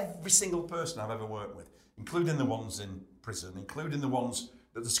in every single person I've ever worked with, including the ones in prison, including the ones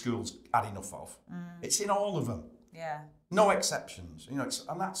that the schools had enough of. It's in all of them. Yeah. No exceptions. You know,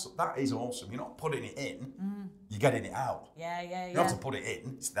 that is awesome. You're not putting it in, you're getting it out. Yeah. You don't have to put it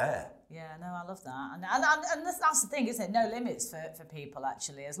in, it's there. Yeah, no, I love that. And that's the thing, isn't it? No limits for people,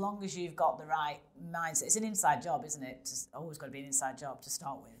 actually, as long as you've got the right mindset. It's an inside job, isn't it? It's always got to be an inside job to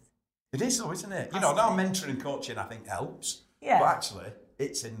start with. It is though, isn't it? You know, now mentoring and coaching, I think, helps. Yeah. But actually,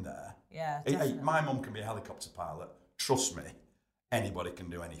 it's in there. Yeah, Hey, definitely. my mum can be a helicopter pilot. Trust me, anybody can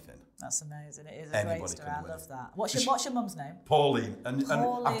do anything. That's amazing. It is a great story. I love that. What's your mum's name? Pauline. And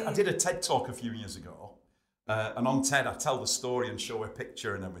Pauline. I did a TED talk a few years ago. And on TED, I tell the story and show a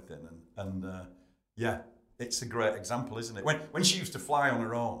picture and everything. And yeah, it's a great example, isn't it? When she used to fly on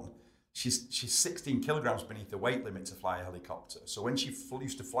her own, she's 16 kilograms beneath the weight limit to fly a helicopter. So when she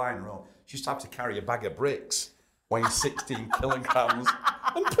used to fly on her own, she used to have to carry a bag of bricks weighing 16 kilograms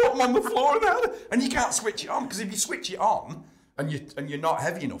and put them on the floor. And you can't switch it on, because if you switch it on and you're not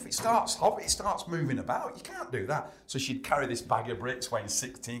heavy enough, it starts moving about. You can't do that. So she'd carry this bag of bricks weighing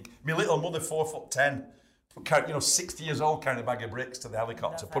 16. My little mother, 4'10", 60 years old, carrying a bag of bricks to the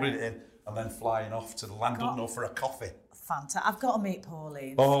helicopter, putting it in, and then flying off to the land unknown for a coffee. Fantastic. I've got to meet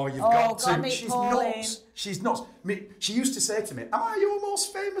Pauline. Oh, you've got to. Meet She's Pauline. nuts. She's nuts. She used to say to me, "Am I your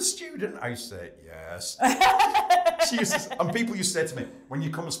most famous student?" I used to say, "Yes." And people used to say to me, "When you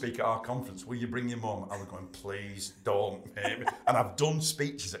come and speak at our conference, will you bring your mum?" I was going, "Please don't." And I've done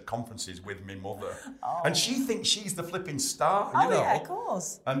speeches at conferences with my mother. Oh. And she thinks she's the flipping star, you know. Yeah, of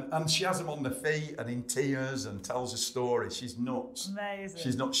course. And she has them on the feet and in tears and tells a story. She's nuts. Amazing.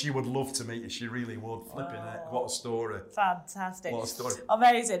 She's nuts. She would love to meet you. She really would. Flipping it. What a story. Fantastic. What a story.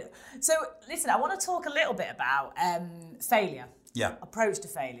 Amazing. So, listen, I want to talk a little bit about failure. Yeah. Approach to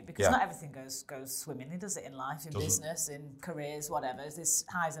failure, because not everything goes swimmingly, does it, in life, in business, in careers, whatever. There's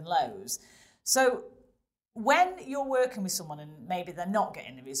highs and lows. So when you're working with someone and maybe they're not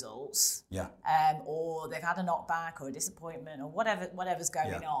getting the results, or they've had a knockback or a disappointment or whatever's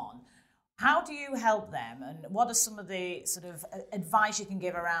going on, how do you help them, and what are some of the sort of advice you can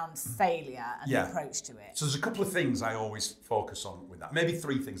give around failure and the approach to it? So there's a couple of things I always focus on with that. Maybe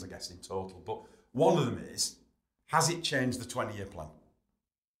 3 things, I guess, in total. But one of them is, has it changed the 20-year plan?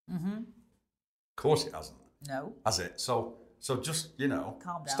 Mm-hmm. Of course it hasn't. No. Has it? So just, calm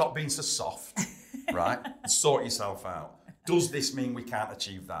down. Stop being so soft, right? Sort yourself out. Does this mean we can't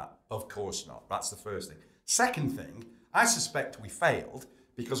achieve that? Of course not. That's the first thing. Second thing, I suspect we failed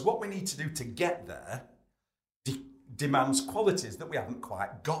because what we need to do to get there demands qualities that we haven't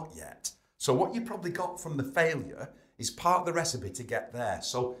quite got yet. So what you probably got from the failure is part of the recipe to get there.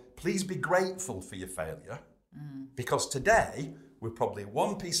 So please be grateful for your failure, because today we're probably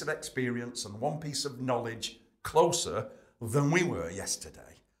one piece of experience and one piece of knowledge closer than we were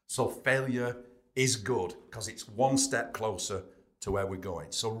yesterday. So failure is good because it's one step closer to where we're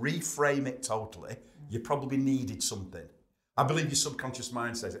going. So reframe it totally. You probably needed something. I believe your subconscious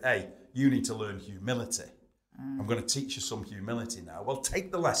mind says, hey, you need to learn humility. I'm going to teach you some humility now. Well,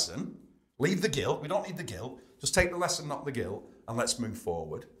 take the lesson, leave the guilt. We don't need the guilt. Just take the lesson, not the guilt, and let's move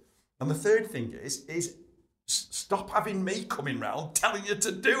forward. And the third thing is stop having me coming round telling you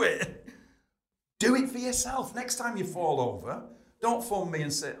to do it. Do it for yourself. Next time you fall over, don't phone me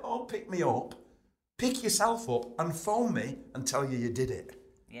and say, oh, pick me up. Pick yourself up and phone me and tell you did it.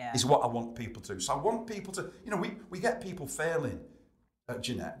 Yeah. Is what I want people to. So I want people to, we get people failing at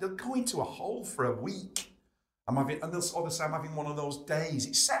Jeanette. They'll go into a hole for a week. I'm having one of those days.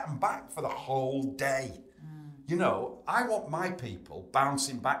 It's set them back for the whole day. I want my people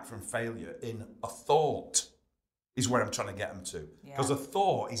bouncing back from failure in a thought is where I'm trying to get them to. Because a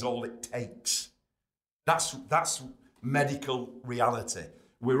thought is all it takes. That's medical reality.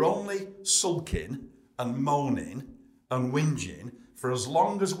 We're only sulking and moaning and whinging for as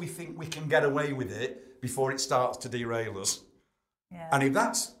long as we think we can get away with it before it starts to derail us. Yeah. And if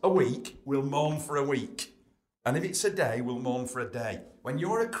that's a week, we'll moan for a week. And if it's a day, we'll moan for a day. When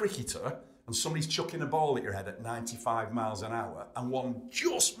you're a cricketer and somebody's chucking a ball at your head at 95 miles an hour and one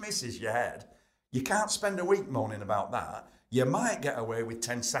just misses your head, you can't spend a week moaning about that. You might get away with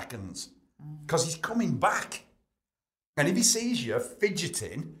 10 seconds because he's coming back. And if he sees you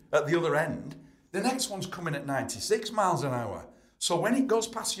fidgeting at the other end, the next one's coming at 96 miles an hour. So when it goes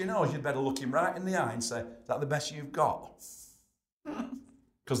past your nose, you'd better look him right in the eye and say, is that the best you've got?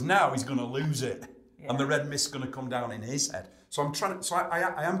 Because now he's going to lose it. Yeah. And the red mist's going to come down in his head. So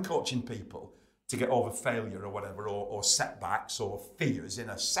I am coaching people to get over failure or whatever, or setbacks or fears in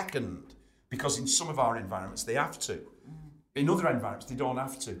a second. Because in some of our environments, they have to. In other environments, they don't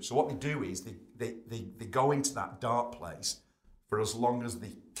have to. So what they do is they go into that dark place for as long as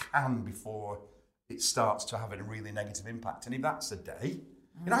they can before it starts to have a really negative impact. And if that's a day,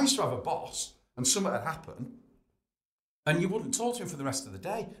 I used to have a boss and something had happened, And you wouldn't talk to him for the rest of the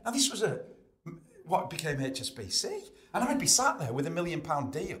day. Now, this was what became HSBC. And I'd be sat there with £1 million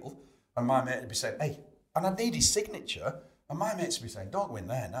deal, and my mate would be saying, hey, and I'd need his signature, and my mates would be saying, don't go in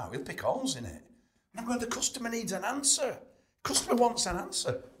there now, he'll pick holes in it. And I'm going, the customer needs an answer. Customer wants an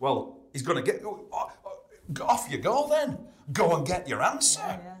answer. Well, he's going to get, off you go then. Go and get your answer.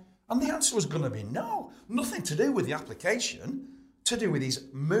 Yeah. And the answer was going to be no. Nothing to do with the application, to do with his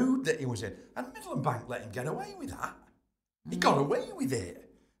mood that he was in. And Midland Bank let him get away with that. He got away with it.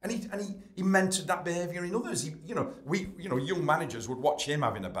 And he mentored that behaviour in others. Young managers would watch him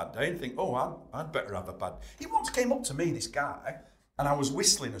having a bad day and think, oh, I'd better have a bad day. He once came up to me, this guy, and I was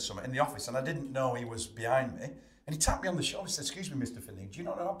whistling or something in the office, and I didn't know he was behind me. And he tapped me on the shoulder and said, excuse me, Mr. Finley, do you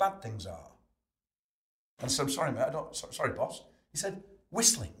not know how bad things are? And I said, I'm sorry, mate, sorry, boss. He said,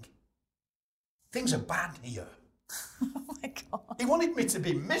 whistling. Things are bad here. Oh my God. He wanted me to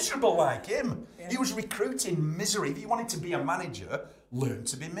be miserable like him. Yeah. He was recruiting misery. If you wanted to be a manager, learn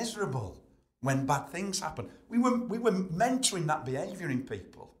to be miserable when bad things happen. We were mentoring that behaviour in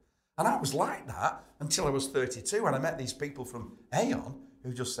people. And I was like that until I was 32, and I met these people from Aon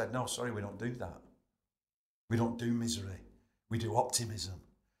who just said, no, sorry, we don't do that. We don't do misery. We do optimism.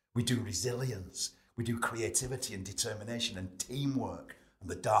 We do resilience. We do creativity and determination and teamwork. And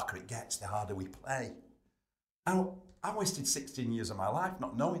the darker it gets, the harder we play. Now, I wasted 16 years of my life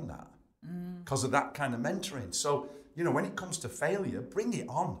not knowing that because of that kind of mentoring. So, when it comes to failure, bring it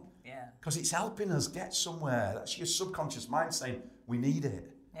on. Yeah. Because it's helping us get somewhere. That's your subconscious mind saying, we need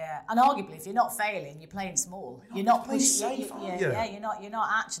it. Yeah, and arguably, if you're not failing, you're playing small. You're not pushing. Safe, yeah, you're not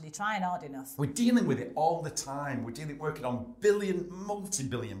actually trying hard enough. We're dealing with it all the time. We're working on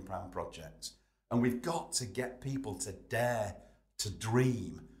multi-billion pound projects, and we've got to get people to dare to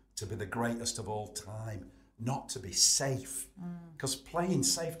dream to be the greatest of all time, not to be safe. Because playing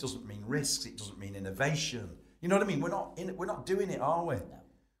safe doesn't mean risks. It doesn't mean innovation. You know what I mean? We're not doing it, are we? No.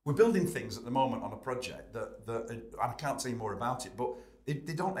 We're building things at the moment on a project that I can't tell you more about it, but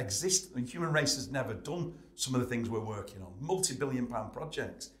they don't exist. The human race has never done some of the things we're working on, multi-billion pound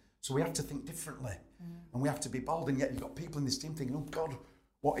projects. So we have to think differently, and we have to be bold. And yet you've got people in this team thinking, oh God,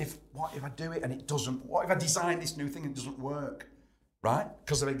 what if I do it and it doesn't? What if I design this new thing and it doesn't work? Right?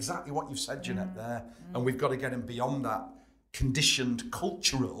 Because of exactly what you've said, Jeanette, there. And we've got to get them beyond that conditioned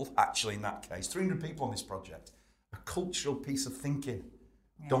cultural, actually in that case, 300 people on this project, a cultural piece of thinking.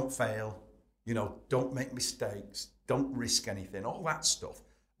 Yeah. Don't fail, don't make mistakes, don't risk anything, all that stuff.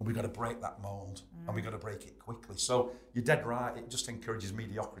 And we've got to break that mould, and we've got to break it quickly. So you're dead right, it just encourages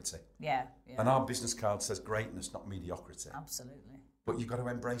mediocrity. Yeah. And our business card says greatness, not mediocrity. Absolutely. But you've got to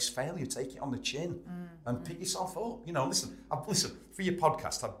embrace failure, take it on the chin, and pick yourself up. Listen, for your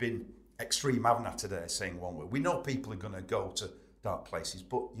podcast, I've been extreme, haven't I, today, saying one word. We know people are going to go to dark places,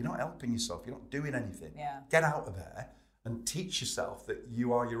 but you're not helping yourself, you're not doing anything. Yeah. Get out of there and teach yourself that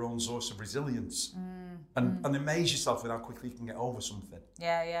you are your own source of resilience, and amaze yourself with how quickly you can get over something.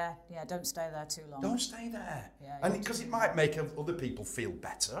 Yeah, don't stay there too long. Don't stay there. Yeah, and because it might make other people feel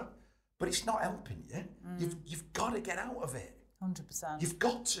better, but it's not helping you. You've got to get out of it. 100%. You've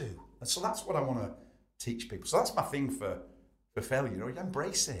got to. And so that's what I want to teach people. So that's my thing for failure. You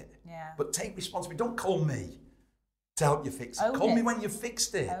embrace it. Yeah. But take responsibility. Don't call me to help you fix it. Call me when you've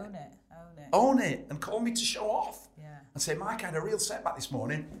fixed it. Own it. And call me to show off. Yeah. And say, Mike, I had a real setback this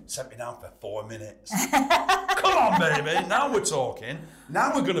morning. Sent me down for 4 minutes. Come on, baby. Now we're talking.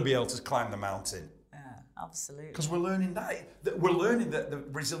 Now we're going to be able to climb the mountain. Absolutely. Because we're learning that the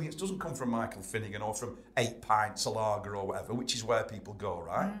resilience doesn't come from Michael Finnegan or from 8 pints of lager or whatever, which is where people go,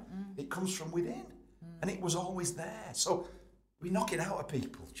 right? It comes from within. And it was always there. So we knock it out of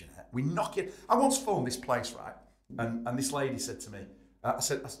people, Jeanette. We knock it. I once phoned this place, right? And this lady said to me,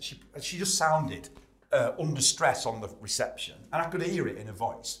 she just sounded under stress on the reception. And I could hear it in her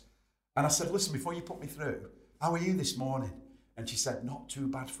voice. And I said, listen, before you put me through, how are you this morning? And she said, not too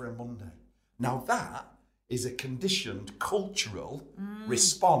bad for a Monday. Now that is a conditioned cultural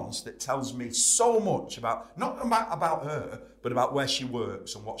response that tells me so much about, not about her, but about where she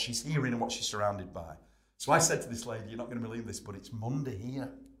works and what she's hearing and what she's surrounded by. So I said to this lady, you're not going to believe this, but it's Monday here.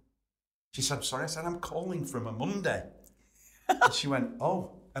 She said, sorry. I said, I'm calling from a Monday. And she went,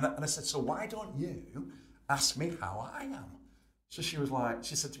 oh. And I said, so why don't you ask me how I am? So she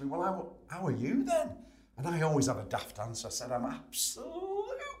said to me, well, how are you then? And I always have a daft answer. I said, I'm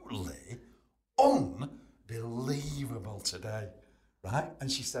absolutely unbelievable today, right? And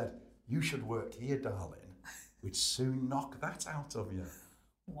she said, you should work here, darling. We'd soon knock that out of you.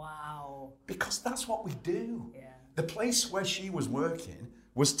 Wow. Because that's what we do. Yeah. The place where she was working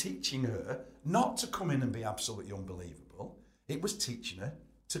was teaching her not to come in and be absolutely unbelievable. It was teaching her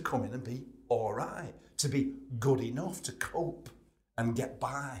to come in and be all right, to be good enough to cope and get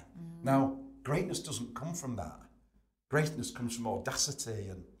by. Now, greatness doesn't come from that. Greatness comes from audacity,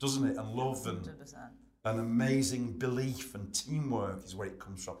 and doesn't it? And love, and 100%. an amazing belief and teamwork is where it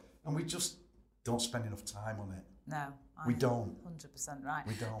comes from. And we just don't spend enough time on it. No. We don't. 100% right.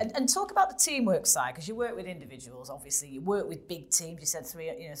 We don't. And talk about the teamwork side, because you work with individuals, obviously. You work with big teams. You said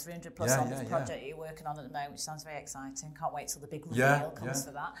 300 plus on this project you're working on at the moment, which sounds very exciting. Can't wait till the big reveal comes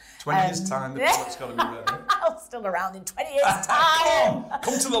for that. 20 years' time, the product's got to be ready. I'm still around in 20 years' time.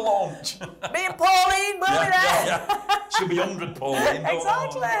 Come to the launch. Me and Pauline will be there. She'll be 100, Pauline.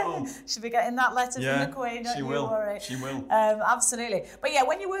 Exactly. No. She'll be getting that letter from the Queen. Don't she you will. worry. She will. Absolutely. But yeah,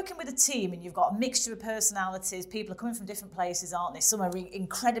 when you're working with a team and you've got a mixture of personalities, people are coming from different places, aren't they? Some are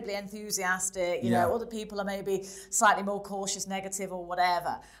incredibly enthusiastic. You know, other people are maybe slightly more cautious, negative, or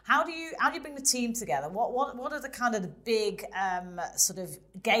whatever. How do you bring the team together? What are the kind of the big sort of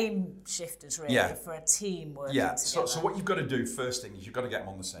game shifters really for a team working together? So what you've got to do first thing is you've got to get them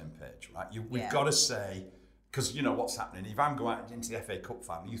on the same page, right? We've got to say, because you know what's happening. If I'm going out into the FA Cup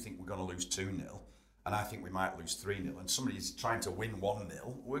final, you think we're going to lose 2-0, and I think we might lose 3-0, and somebody's trying to win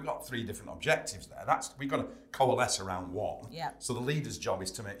 1-0. We've got 3 different objectives there. We've got to coalesce around one. Yeah. So the leader's job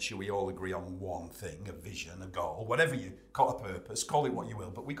is to make sure we all agree on one thing, a vision, a goal, whatever you call a purpose, call it what you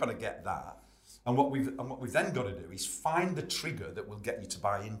will, but we've got to get that. And what we've then got to do is find the trigger that will get you to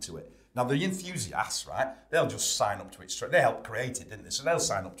buy into it. Now the enthusiasts, right? They'll just sign up to it straight. They helped create it, didn't they? So they'll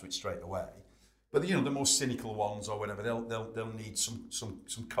sign up to it straight away. But you know, the more cynical ones or whatever, they'll need some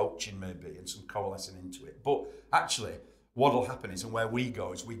coaching maybe and some coalescing into it. But actually, what'll happen is, and where we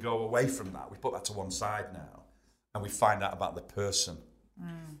go is, we go away from that. We put that to one side now, and we find out about the person,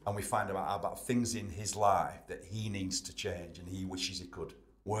 and we find out about things in his life that he needs to change and he wishes he could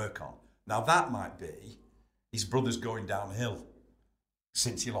work on. Now that might be his brother's going downhill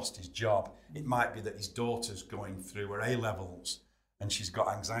since he lost his job. It might be that his daughter's going through her A-levels and she's got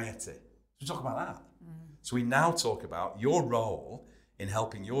anxiety. We talk about that. So we now talk about your role in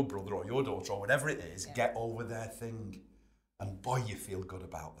helping your brother or your daughter or whatever it is get over their thing. And boy, you feel good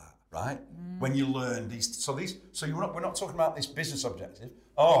about that, right? When you learn these. So we're not talking about this business objective.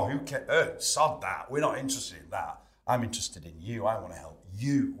 Oh, who cares? Sod that. We're not interested in that. I'm interested in you. I want to help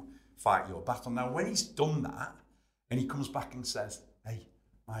you fight your battle. Now, when he's done that, and he comes back and says, "Hey,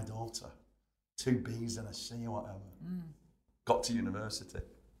 my daughter, 2 B's and a C or whatever, got to university."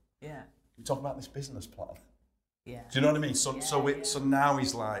 Yeah. We talk about this business plan. Yeah. Do you know what I mean? So now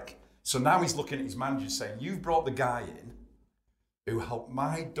he's looking at his manager saying, "You've brought the guy in who helped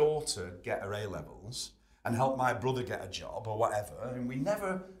my daughter get her A-levels and helped my brother get a job or whatever, and we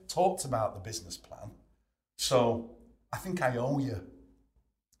never talked about the business plan. So I think I owe you."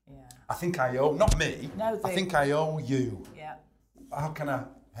 Yeah. I think I owe, not me. No, I think I owe you. Yeah. How can I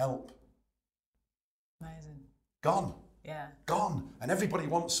help? Amazing. Gone. Yeah. Gone. And everybody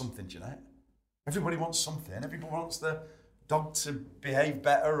wants something, Jeanette. Everybody wants something. Everybody wants the dog to behave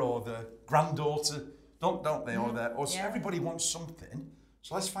better or the granddaughter, don't they? Everybody wants something.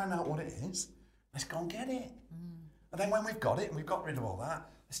 So let's find out what it is. Let's go and get it. And then when we've got it and we've got rid of all that,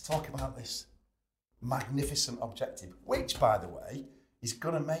 let's talk about this magnificent objective, which, by the way, is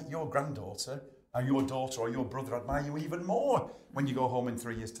going to make your granddaughter or your daughter or your brother admire you even more when you go home in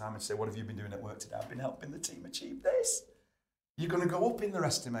 3 years' time and say, "What have you been doing at work today?" "I've been helping the team achieve this." You're going to go up in their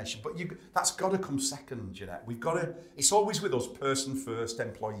estimation, but that's got to come second, Jeanette. It's always with us, person first,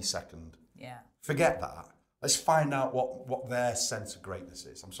 employee second. Yeah. Forget that. Let's find out what their sense of greatness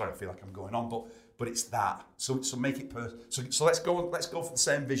is. I'm sorry, I feel like I'm going on, but it's that. So make it so let's go for the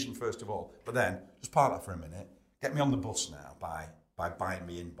same vision first of all. But then just park that for a minute. Get me on the bus now by buying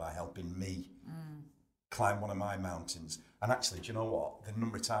me in, by helping me climb one of my mountains. And actually, do you know what? The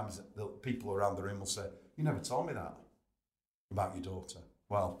number of times that the people around the room will say, "You never told me that about your daughter."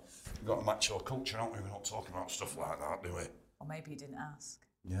 Well, we've got to match your culture, haven't we? We're not talking about stuff like that, do we? Or maybe you didn't ask.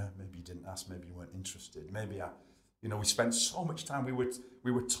 Yeah, maybe you didn't ask, maybe you weren't interested. Maybe we spent so much time,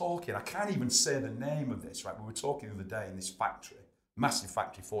 we were talking, I can't even say the name of this, right? We were talking the other day in this factory, massive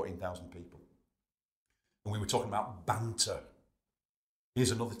factory, 14,000 people. And we were talking about banter.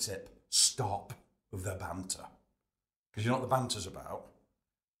 Here's another tip: stop the banter. Because you know what the banter's about?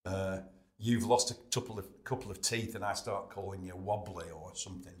 You've lost a couple of teeth and I start calling you wobbly or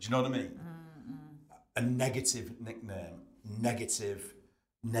something. Do you know what I mean? A negative nickname, negative.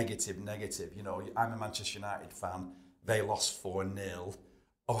 You know, I'm a Manchester United fan. They lost 4-0.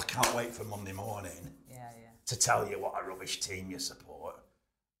 Oh, I can't wait for Monday morning to tell you what a rubbish team you support.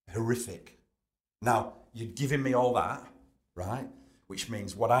 Horrific. Now, you're giving me all that, right? Which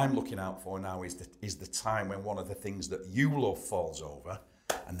means what I'm looking out for now is the time when one of the things that you love falls over,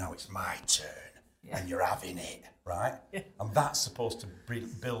 and now it's my turn, and you're having it, right? Yeah. And that's supposed to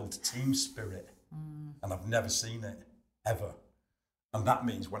build team spirit, and I've never seen it, ever. And that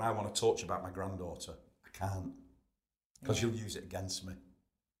means when I want to talk to you about my granddaughter, I can't, because you'll use it against me,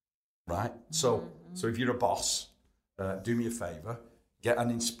 right? So if you're a boss, do me a favour, get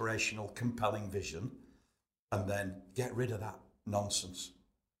an inspirational, compelling vision, and then get rid of that nonsense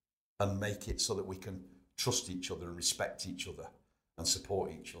and make it so that we can trust each other and respect each other and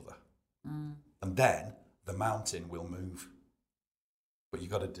support each other. And then the mountain will move. But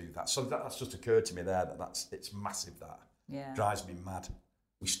you've got to do that. So that's just occurred to me there, it's massive, that. Yeah. Drives me mad.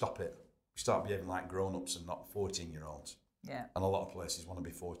 We stop it. We start behaving like grown-ups and not 14-year-olds. Yeah. And a lot of places want to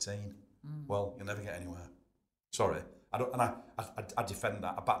be 14. Well, you'll never get anywhere. Sorry. I defend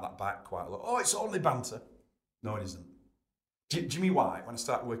that. I back that back quite a lot. Oh, it's only banter. No, it isn't. Jimmy White, when I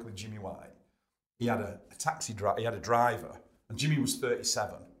started working with Jimmy White, he had a taxi driver. He had a driver, and Jimmy was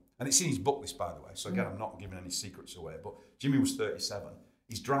 37. And it's in his book list, by the way. So again, I'm not giving any secrets away. But Jimmy was 37.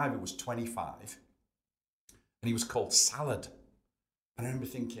 His driver was 25, and he was called Salad. And I remember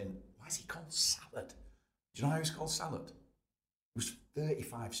thinking, why is he called Salad? Do you know how he was called Salad? He was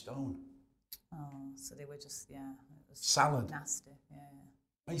 35 stone. Oh, so they were just, it was Salad. Nasty, yeah.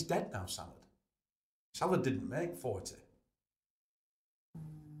 Well, he's dead now, Salad. Salad didn't make 40.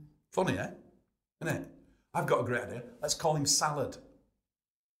 Funny, eh? Isn't it? I've got a great idea. Let's call him Salad.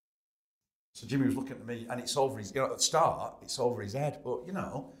 So Jimmy was looking at me, and it's over his, at the start, it's over his head. But,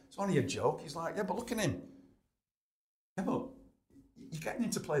 it's only a joke. He's like, yeah, but look at him. Yeah, but you're getting him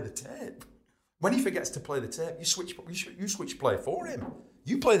to play the tape. When he forgets to play the tape, you switch play for him.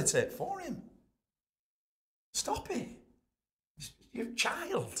 You play the tape for him. Stop it. You're a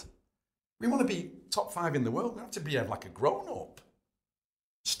child. We want to be top 5 in the world. We have to behave like a grown-up.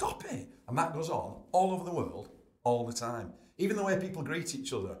 Stop it. And that goes on all over the world, all the time. Even the way people greet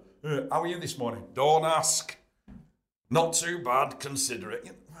each other. How are you this morning? Don't ask. Not too bad, consider it.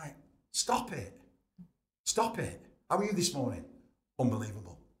 Right. Stop it. Stop it. How are you this morning?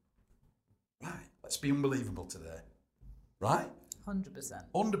 Unbelievable. Right. Let's be unbelievable today. Right? 100%.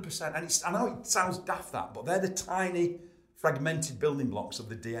 100%. And I know it sounds daft, that, but they're the tiny, fragmented building blocks of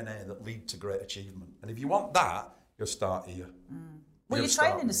the DNA that lead to great achievement. And if you want that, you'll start here. Well, you're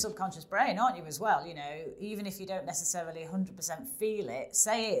training the subconscious brain, aren't you, as well? Even if you don't necessarily 100% feel it,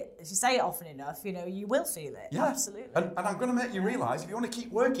 say it. If you say it often enough, you will feel it. Yeah. Absolutely. And I'm going to make you realise, if you want to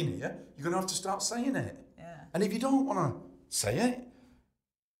keep working here, you're going to have to start saying it. Yeah. And if you don't want to say it,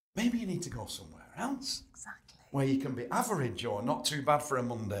 maybe you need to go somewhere else. Exactly. Where you can be average or not too bad for a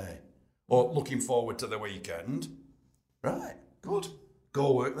Monday or looking forward to the weekend. Right, good.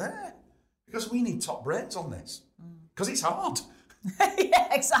 Go work there. Because we need top brains on this. Because it's hard. Yeah,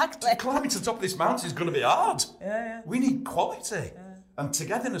 exactly. Climbing to the top of this mountain is going to be hard. Yeah. We need quality and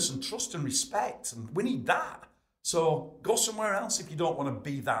togetherness and trust and respect, and we need that. So go somewhere else if you don't want to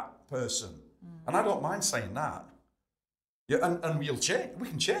be that person. And I don't mind saying that. Yeah, and we'll change. We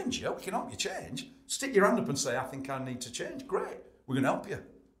can change you. We can help you change. Stick your hand up and say, I think I need to change. Great. We're going to help you.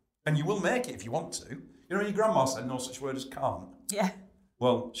 And you will make it if you want to. Your grandma said no such word as can't. Yeah.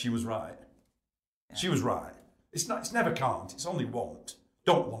 Well, she was right. Yeah. She was right. It's never can't. It's only won't.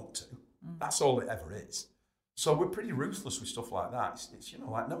 Don't want to. That's all it ever is. So we're pretty ruthless with stuff like that. It's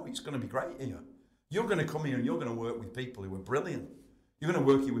no, it's going to be great here. You're going to come here and you're going to work with people who are brilliant. You're going to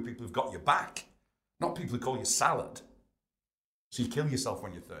work here with people who've got your back, not people who call you salad. So you kill yourself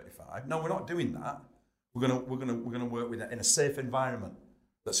when you're 35. No, we're not doing that. We're gonna work with it in a safe environment.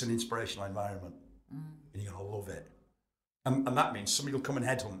 That's an inspirational environment, and you're gonna love it. And that means somebody will come and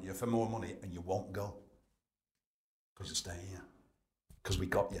headhunt you for more money, and you won't go because you'll stay here because we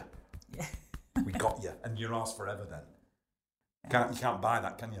got you. Yeah. We got you, and you're ours forever. Then you can't buy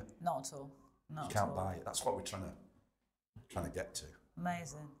that, can you? Not at all. You can't buy it. That's what we're trying to get to.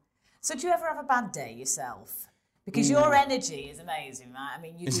 Amazing. So do you ever have a bad day yourself? Because your energy is amazing, right? I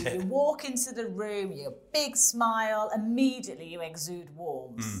mean, you walk into the room, you big smile, immediately you exude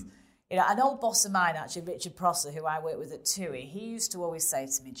warmth. An old boss of mine, actually, Richard Prosser, who I work with at TUI, he used to always say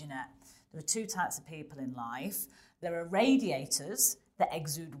to me, Jeanette, there are 2 types of people in life. There are radiators that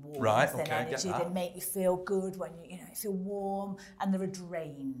exude warmth and energy. They make you feel good when you feel warm. And there are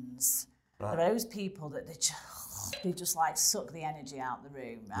drains. Right. There are those people that they just like suck the energy out of the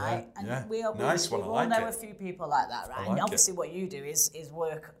room, right? We all know a few people like that, right? And obviously what you do is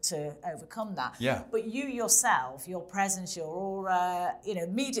work to overcome that. Yeah. But you yourself, your presence, your aura,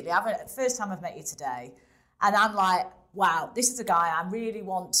 immediately, first time I've met you today, and I'm like, wow, this is a guy I really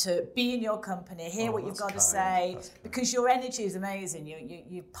want to be in your company, hear what you've got to say, because your energy is amazing.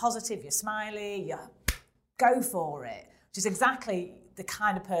 You're positive, you're smiley, you go for it, which is exactly the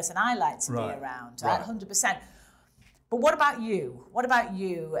kind of person I like to be around, right? Right. 100%. But what about you? What about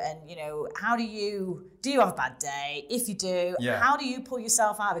you? And, how do you have a bad day? If you do, how do you pull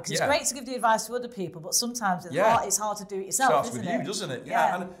yourself out of it? Because it's great to give the advice to other people, but sometimes it's hard to do it yourself, Starts isn't with it? you, doesn't it?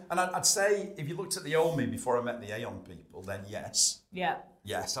 Yeah. And I'd say if you looked at the old me before I met the Aon people, then yes. Yeah.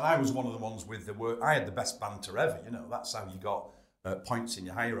 Yes, and I was one of the ones with the work. I had the best banter ever, That's how you got points in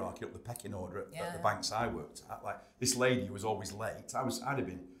your hierarchy up the pecking order at the banks I worked at. Like this lady who was always late. I'd have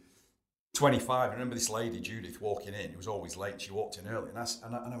been 25. I remember this lady, Judith, walking in. Who was always late. She walked in early, and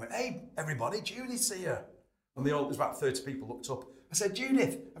I went, "Hey, everybody, Judith's here." And there was about 30 people looked up. I said,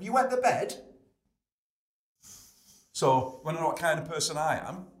 "Judith, have you wet the bed?" So, want to know what kind of person I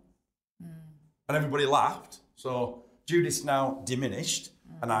am? And everybody laughed. So, Judith's now diminished,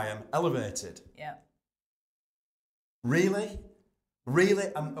 and I am elevated. Yeah. Really? Really?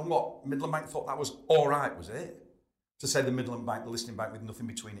 And what? Midland Bank thought that was all right, was it? To say the Midland Bank, the listening bank with nothing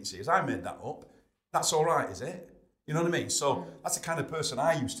between its ears. I made that up. That's all right, is it? You know what I mean? So that's the kind of person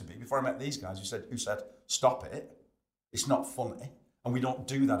I used to be before I met these guys who said, stop it. It's not funny. And we don't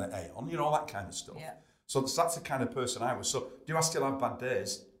do that at Aon, all that kind of stuff. Yeah. So that's the kind of person I was. So do I still have bad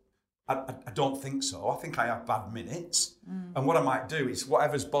days? I don't think so. I think I have bad minutes. And what I might do is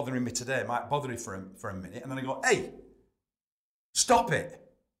whatever's bothering me today might bother me for a minute. And then I go, hey, stop it,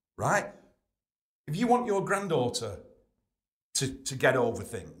 right? If you want your granddaughter to get over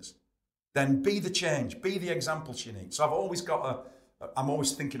things, then be the change, be the example she needs. So I've always I'm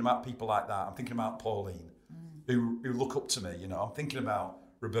always thinking about people like that. I'm thinking about Pauline, who look up to me, I'm thinking about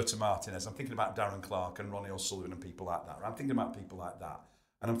Roberta Martinez, I'm thinking about Darren Clark and Ronnie O'Sullivan and people like that. I'm thinking about people like that.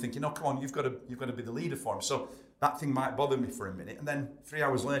 And I'm thinking, oh, come on, you've got to be the leader for him. So that thing might bother me for a minute, and then 3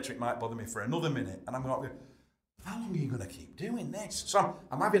 hours later it might bother me for another minute. And I'm going, how long are you going to keep doing this? So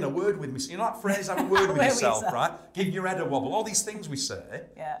I'm having a word with myself. You know that phrase, have a word with yourself, right? Give your head a wobble. All these things we say.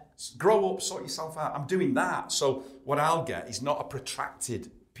 Yeah. Grow up, sort yourself out. I'm doing that. So what I'll get is not a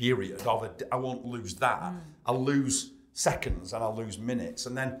protracted period of I won't lose that. I'll lose seconds and I'll lose minutes.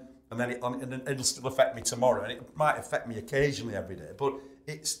 And then it'll still affect me tomorrow. And it might affect me occasionally every day. But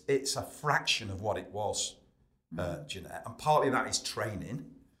it's a fraction of what it was, Jeanette. And partly that is training.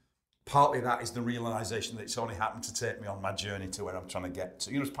 Partly that is the realisation that it's only happened to take me on my journey to where I'm trying to get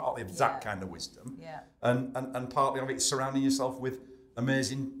to. It's partly of that kind of wisdom. Yeah. And partly of it is surrounding yourself with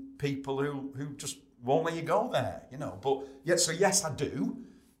amazing people who just won't let you go there, But so yes, I do,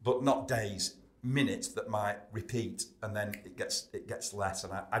 but not days, minutes that might repeat, and then it gets less.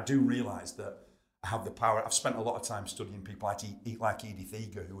 And I do realise that I have the power. I've spent a lot of time studying people like Edith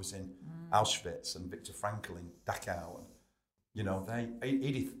Eger, who was in Auschwitz, and Viktor Frankl in Dachau.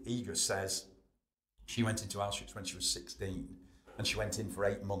 Edith Eger says she went into Auschwitz when she was 16, and she went in for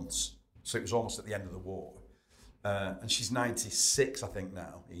 8 months. So it was almost at the end of the war. And she's 96, I think,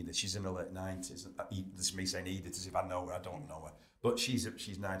 now, Edith. She's in her late 90s. This is me saying Edith as if I know her. I don't know her. But she's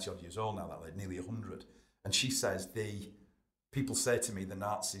 90-odd years old now, that lady, nearly 100. And she says, people say to me, the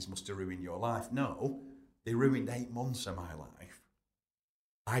Nazis must have ruined your life. No, they ruined 8 months of my life.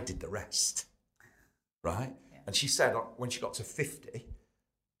 I did the rest, right? Yeah. And she said when she got to 50,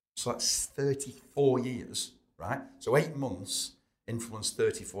 so that's 34 years, right? So 8 months influenced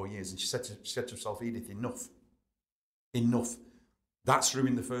 34 years. And she said to herself, Edith, enough. That's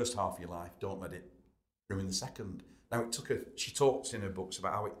ruined the first half of your life. Don't let it ruin the second. Now, it took her, she talks in her books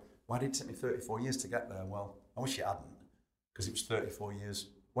about why did it take me 34 years to get there? Well, I wish it hadn't, because it was 34 years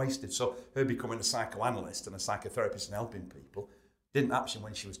wasted. So her becoming a psychoanalyst and a psychotherapist and helping people didn't happen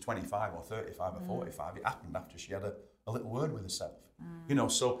when she was 25 or 35 or 45. It happened after she had a little word with herself.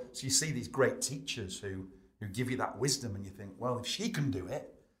 So you see these great teachers who give you that wisdom, and you think, well, if she can do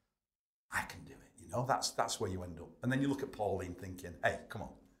it, I can do it. That's where you end up. And then you look at Pauline thinking, hey, come on,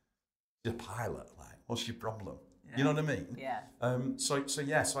 she's a pilot. Like, what's your problem? Yeah. You know what I mean? Yeah. So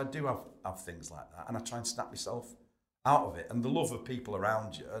I do have things like that, and I try and snap myself out of it. And the love of people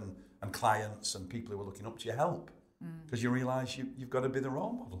around you and clients and people who are looking up to you help, because you realise you've got to be the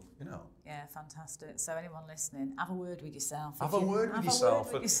role model, Yeah, fantastic. So anyone listening, have a word with yourself. Have a word with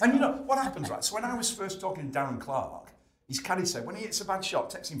yourself. And what happens, right? So when I was first talking to Darren Clark, his caddy said, when he hits a bad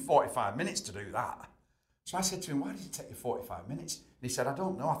shot, it takes him 45 minutes to do that. So I said to him, why did it take you 45 minutes? And he said, I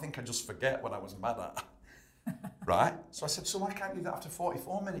don't know, I think I just forget what I was mad at. Right? So I said, so why can't you do that after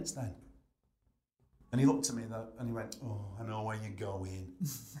 44 minutes then? And he looked at me and he went, oh, I know where you're going.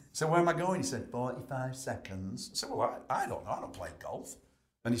 So where am I going? He said, 45 seconds. I said, well, I don't know, I don't play golf.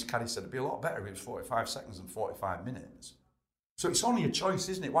 And his caddy said, it'd be a lot better if it was 45 seconds than 45 minutes. So it's only a choice,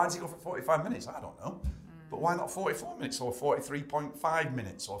 isn't it? Why does he go for 45 minutes? I don't know. But why not 44 minutes or 43.5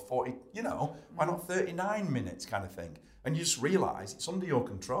 minutes or 40, why not 39 minutes kind of thing? And you just realise it's under your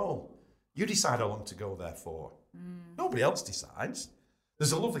control. You decide how long to go there for. Nobody else decides.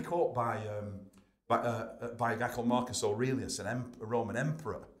 There's a lovely quote by a guy called Marcus Aurelius, a Roman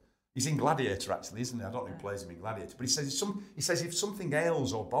emperor. He's in Gladiator, actually, isn't he? I don't know who plays him in Gladiator. But he says if something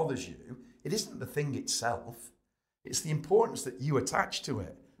ails or bothers you, it isn't the thing itself. It's the importance that you attach to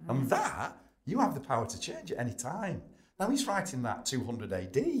it. And that, you have the power to change at any time. Now, he's writing that 200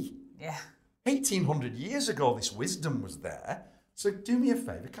 AD. Yeah. 1800 years ago, this wisdom was there. So do me a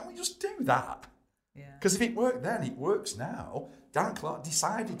favour, can we just do that? Yeah. Because if it worked then, it works now. Darren Clarke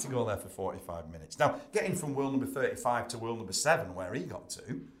decided to go there for 45 minutes. Now, getting from world number 35 to world number 7, where he got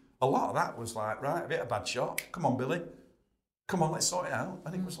to, a lot of that was like, right, a bit of bad shot. Come on, Billy. Come on, let's sort it out.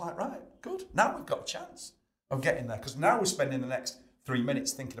 And it was like, right, good. Now we've got a chance of getting there. Because now we're spending the next 3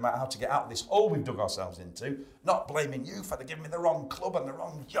 minutes thinking about how to get out of this hole we've dug ourselves into, not blaming you for giving me the wrong club and the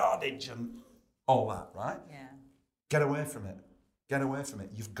wrong yardage and all that, right? Yeah. Get away from it. Get away from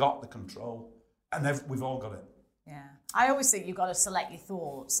it. You've got the control. And we've all got it. Yeah. I always think you've got to select your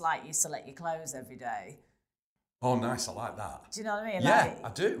thoughts like you select your clothes every day. Oh, nice. I like that. Do you know what I mean? Yeah, I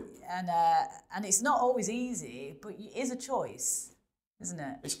do. And it's not always easy, but it is a choice, isn't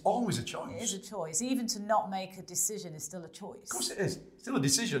it? It's always a choice. It is a choice. Even to not make a decision is still a choice. Of course it is. It's still a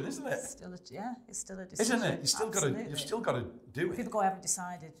decision, isn't it? It's still a decision. Isn't it? You've still got to do it. People go, I haven't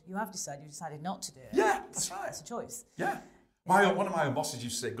decided. You have decided. You've decided not to do it. Yeah, that's right. It's a choice. Yeah. One of my own bosses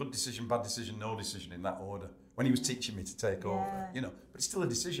used to say, good decision, bad decision, no decision, in that order, when he was teaching me to take over, but it's still a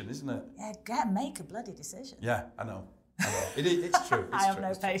decision, isn't it? Yeah, make a bloody decision. Yeah, I know. It's true. I have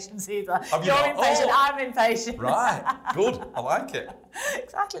no patience either. You're impatient, I'm impatient. Right, good, I like it.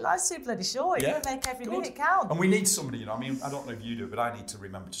 Exactly, life's too bloody short. You make every minute count. And we need somebody, I mean, I don't know if you do, but I need to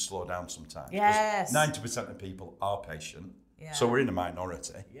remember to slow down sometimes. Yes. 90% of people are patient, yeah. So we're in a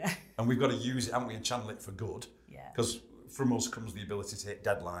minority. Yeah. And we've got to use it, haven't we, and channel it for good. Yeah. Because from us comes the ability to hit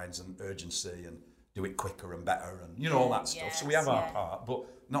deadlines and urgency and do it quicker and better and, all that stuff. So we have our part, but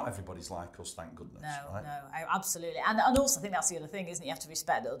not everybody's like us, thank goodness. No, absolutely. And also I think that's the other thing, isn't it? You have to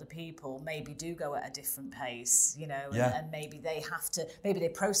respect that other people maybe do go at a different pace, and maybe they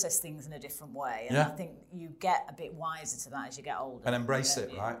process things in a different way. And I think you get a bit wiser to that as you get older. And embrace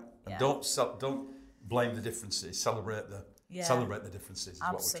it, right? And don't blame the differences, celebrate the differences. Is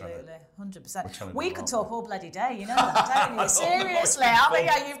absolutely, 100%. We could talk all bloody day, you know that, don't you? Seriously,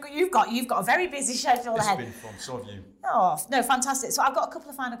 you've got a very busy schedule ahead. It's been fun, so have you. Oh no, fantastic! So I've got a couple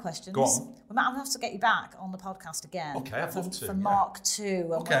of final questions. Go on. We might have to get you back on the podcast again. Okay, I'd love to. For Mark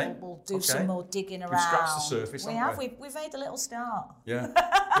 2, and we'll do some more digging around. We've scratched the surface. We've made a little start. Yeah,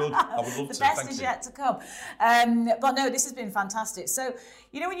 good. I would love to. The best is yet to come. But no, this has been fantastic. So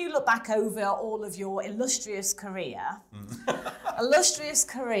when you look back over all of your illustrious career.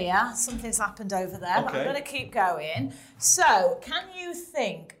 Something's happened over there, but I'm going to keep going. So, can you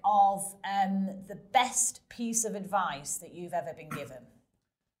think of the best piece of advice that you've ever been given?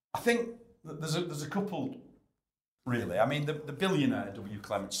 I think there's a couple, really. I mean, the billionaire W.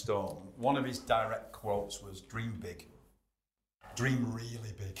 Clement Stone, one of his direct quotes was, dream big. Dream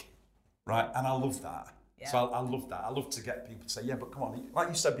really big. Right? And I love that. Yeah. So I love that. I love to get people to say, yeah, but come on, like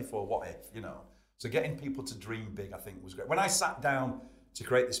you said before, what if, So getting people to dream big, I think, was great. When I sat down to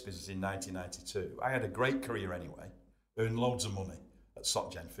create this business in 1992, I had a great career anyway, earned loads of money at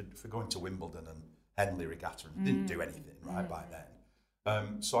SocGen for going to Wimbledon and Henley Regatta and didn't do anything, right, by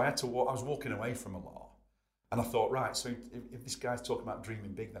then. So I was walking away from a lot. And I thought, right, so if this guy's talking about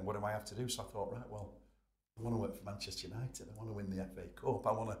dreaming big, then what do I have to do? So I thought, right, well, I want to work for Manchester United. I want to win the FA Cup.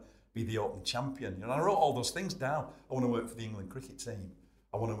 I want to be the Open champion. And I wrote all those things down. I want to work for the England cricket team.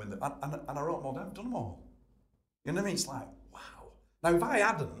 I want to win and I wrote them all down. I've done them all. You know what I mean? It's like, wow. Now, if I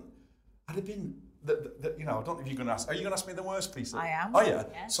hadn't, I'd have been, I don't know if you're going to ask. Are you going to ask me the worst piece? I am. Oh, yeah.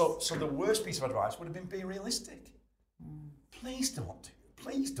 Yes. So the worst piece of advice would have been be realistic. Please don't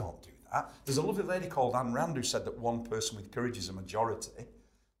do that. There's a lovely lady called Anne Rand who said that one person with courage is a majority.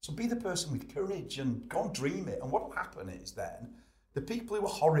 So be the person with courage and go and dream it. And what will happen is then, the people who are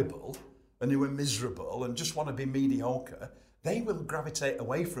horrible and who are miserable and just want to be mediocre, they will gravitate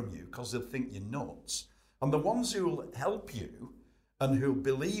away from you because they'll think you're nuts. And the ones who will help you and who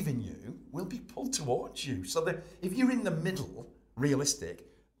believe in you will be pulled towards you. So that if you're in the middle, realistic,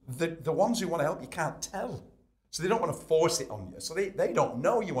 the ones who want to help you can't tell. So they don't want to force it on you. So they don't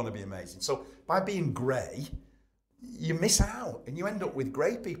know you want to be amazing. So by being grey, you miss out and you end up with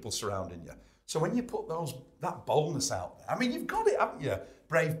grey people surrounding you. So when you put that boldness out there, I mean, you've got it, haven't you?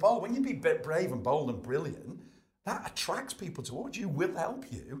 Brave, bold. When you be brave and bold and brilliant, that attracts people towards you, will help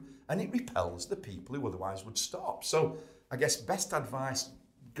you, and it repels the people who otherwise would stop. So I guess best advice,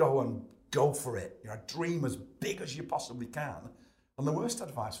 go for it. You know, dream as big as you possibly can. And the worst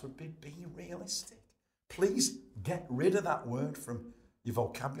advice would be realistic. Please get rid of that word from your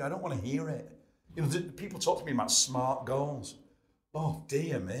vocabulary. I don't want to hear it. You know, people talk to me about SMART goals. Oh,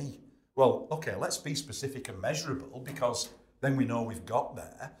 dear me. Well, okay, let's be specific and measurable, because then we know we've got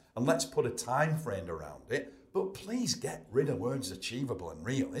there, and let's put a time frame around it. But please get rid of words achievable and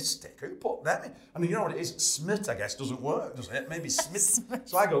realistic. Who put them in? And you know what it is? SMIT, I guess, doesn't work, does it? Maybe SMIT.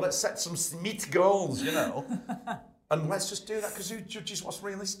 So I go, let's set some SMIT goals, you know. And let's just do that, because who judges what's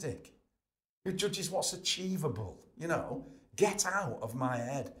realistic? Who judges what's achievable? You know, get out of my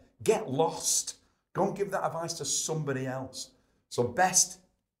head. Get lost. Go and give that advice to somebody else. So best,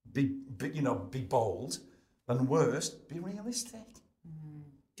 be bold, and worst, be realistic.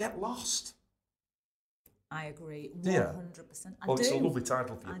 Get lost. I agree, 100%. Yeah. Well, it's a lovely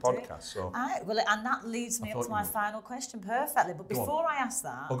title for your podcast. So. And that leads me up to my final question perfectly. But before I ask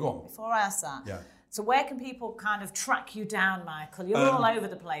that, yeah. So where can people kind of track you down, Michael? You're all over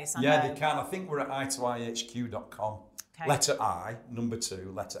the place. I know. They can. I think we're at i2ihq.com. Okay. Letter I, number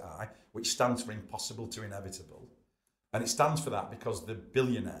 2, letter I, which stands for impossible to inevitable. And it stands for that because the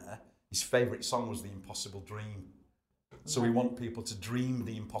billionaire, his favourite song was The Impossible Dream. So we want people to dream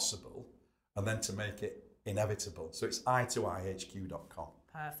the impossible and then to make it inevitable. So it's i2ihq.com.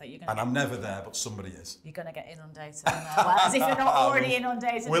 Perfect. And I'm never there, but somebody is. You're going to get inundated. Well, as if you're not already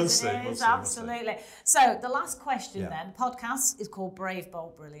inundated. We'll see. Absolutely. So the last question then, podcast is called Brave,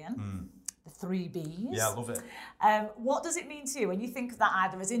 Bold, Brilliant. The 3 Bs. Yeah, I love it. What does it mean to you when you think of that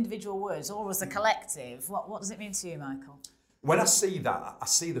either as individual words or as a collective? What does it mean to you, Michael? When I see that, I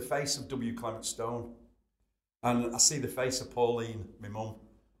see the face of W. Clement Stone. And I see the face of Pauline, my mum,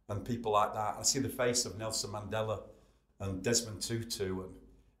 and people like that. I see the face of Nelson Mandela and Desmond Tutu and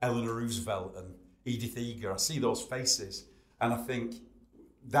Eleanor Roosevelt and Edith Eger. I see those faces and I think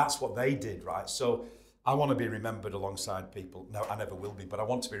that's what they did, right? So I want to be remembered alongside people. No, I never will be, but I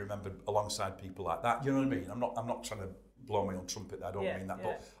want to be remembered alongside people like that. You know what I mean? I'm not trying to blow my own trumpet. I don't mean that,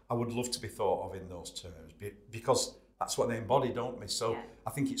 but I would love to be thought of in those terms because that's what they embody, don't they? So I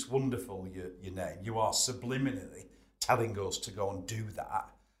think it's wonderful, your name. You are subliminally telling us to go and do that.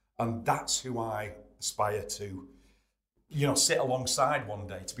 And that's who I aspire to, sit alongside one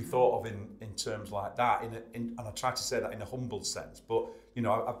day, to be thought of in terms like that. And I try to say that in a humble sense. But,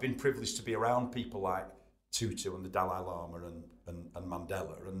 I've been privileged to be around people like Tutu and the Dalai Lama and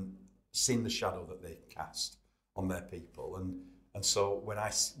Mandela and seen the shadow that they cast on their people. And so when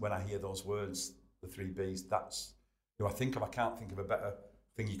I hear those words, the 3 Bs, that's who I think of. I can't think of a better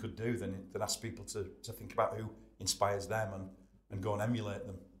thing you could do than ask people to think about who inspires them and go and emulate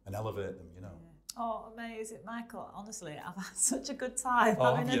them and elevate them, Oh, amazing, Michael. Honestly, I've had such a good time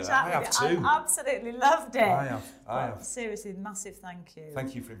having a chat I have with you. too. I absolutely loved it. I have. Seriously, massive thank you.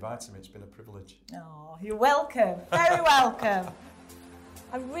 Thank you for inviting me. It's been a privilege. Oh, you're welcome. Very welcome.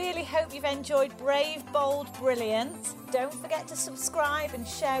 I really hope you've enjoyed Brave, Bold, Brilliant. Don't forget to subscribe and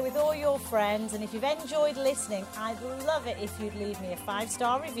share with all your friends. And if you've enjoyed listening, I'd love it if you'd leave me a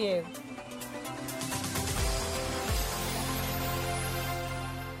 5-star review.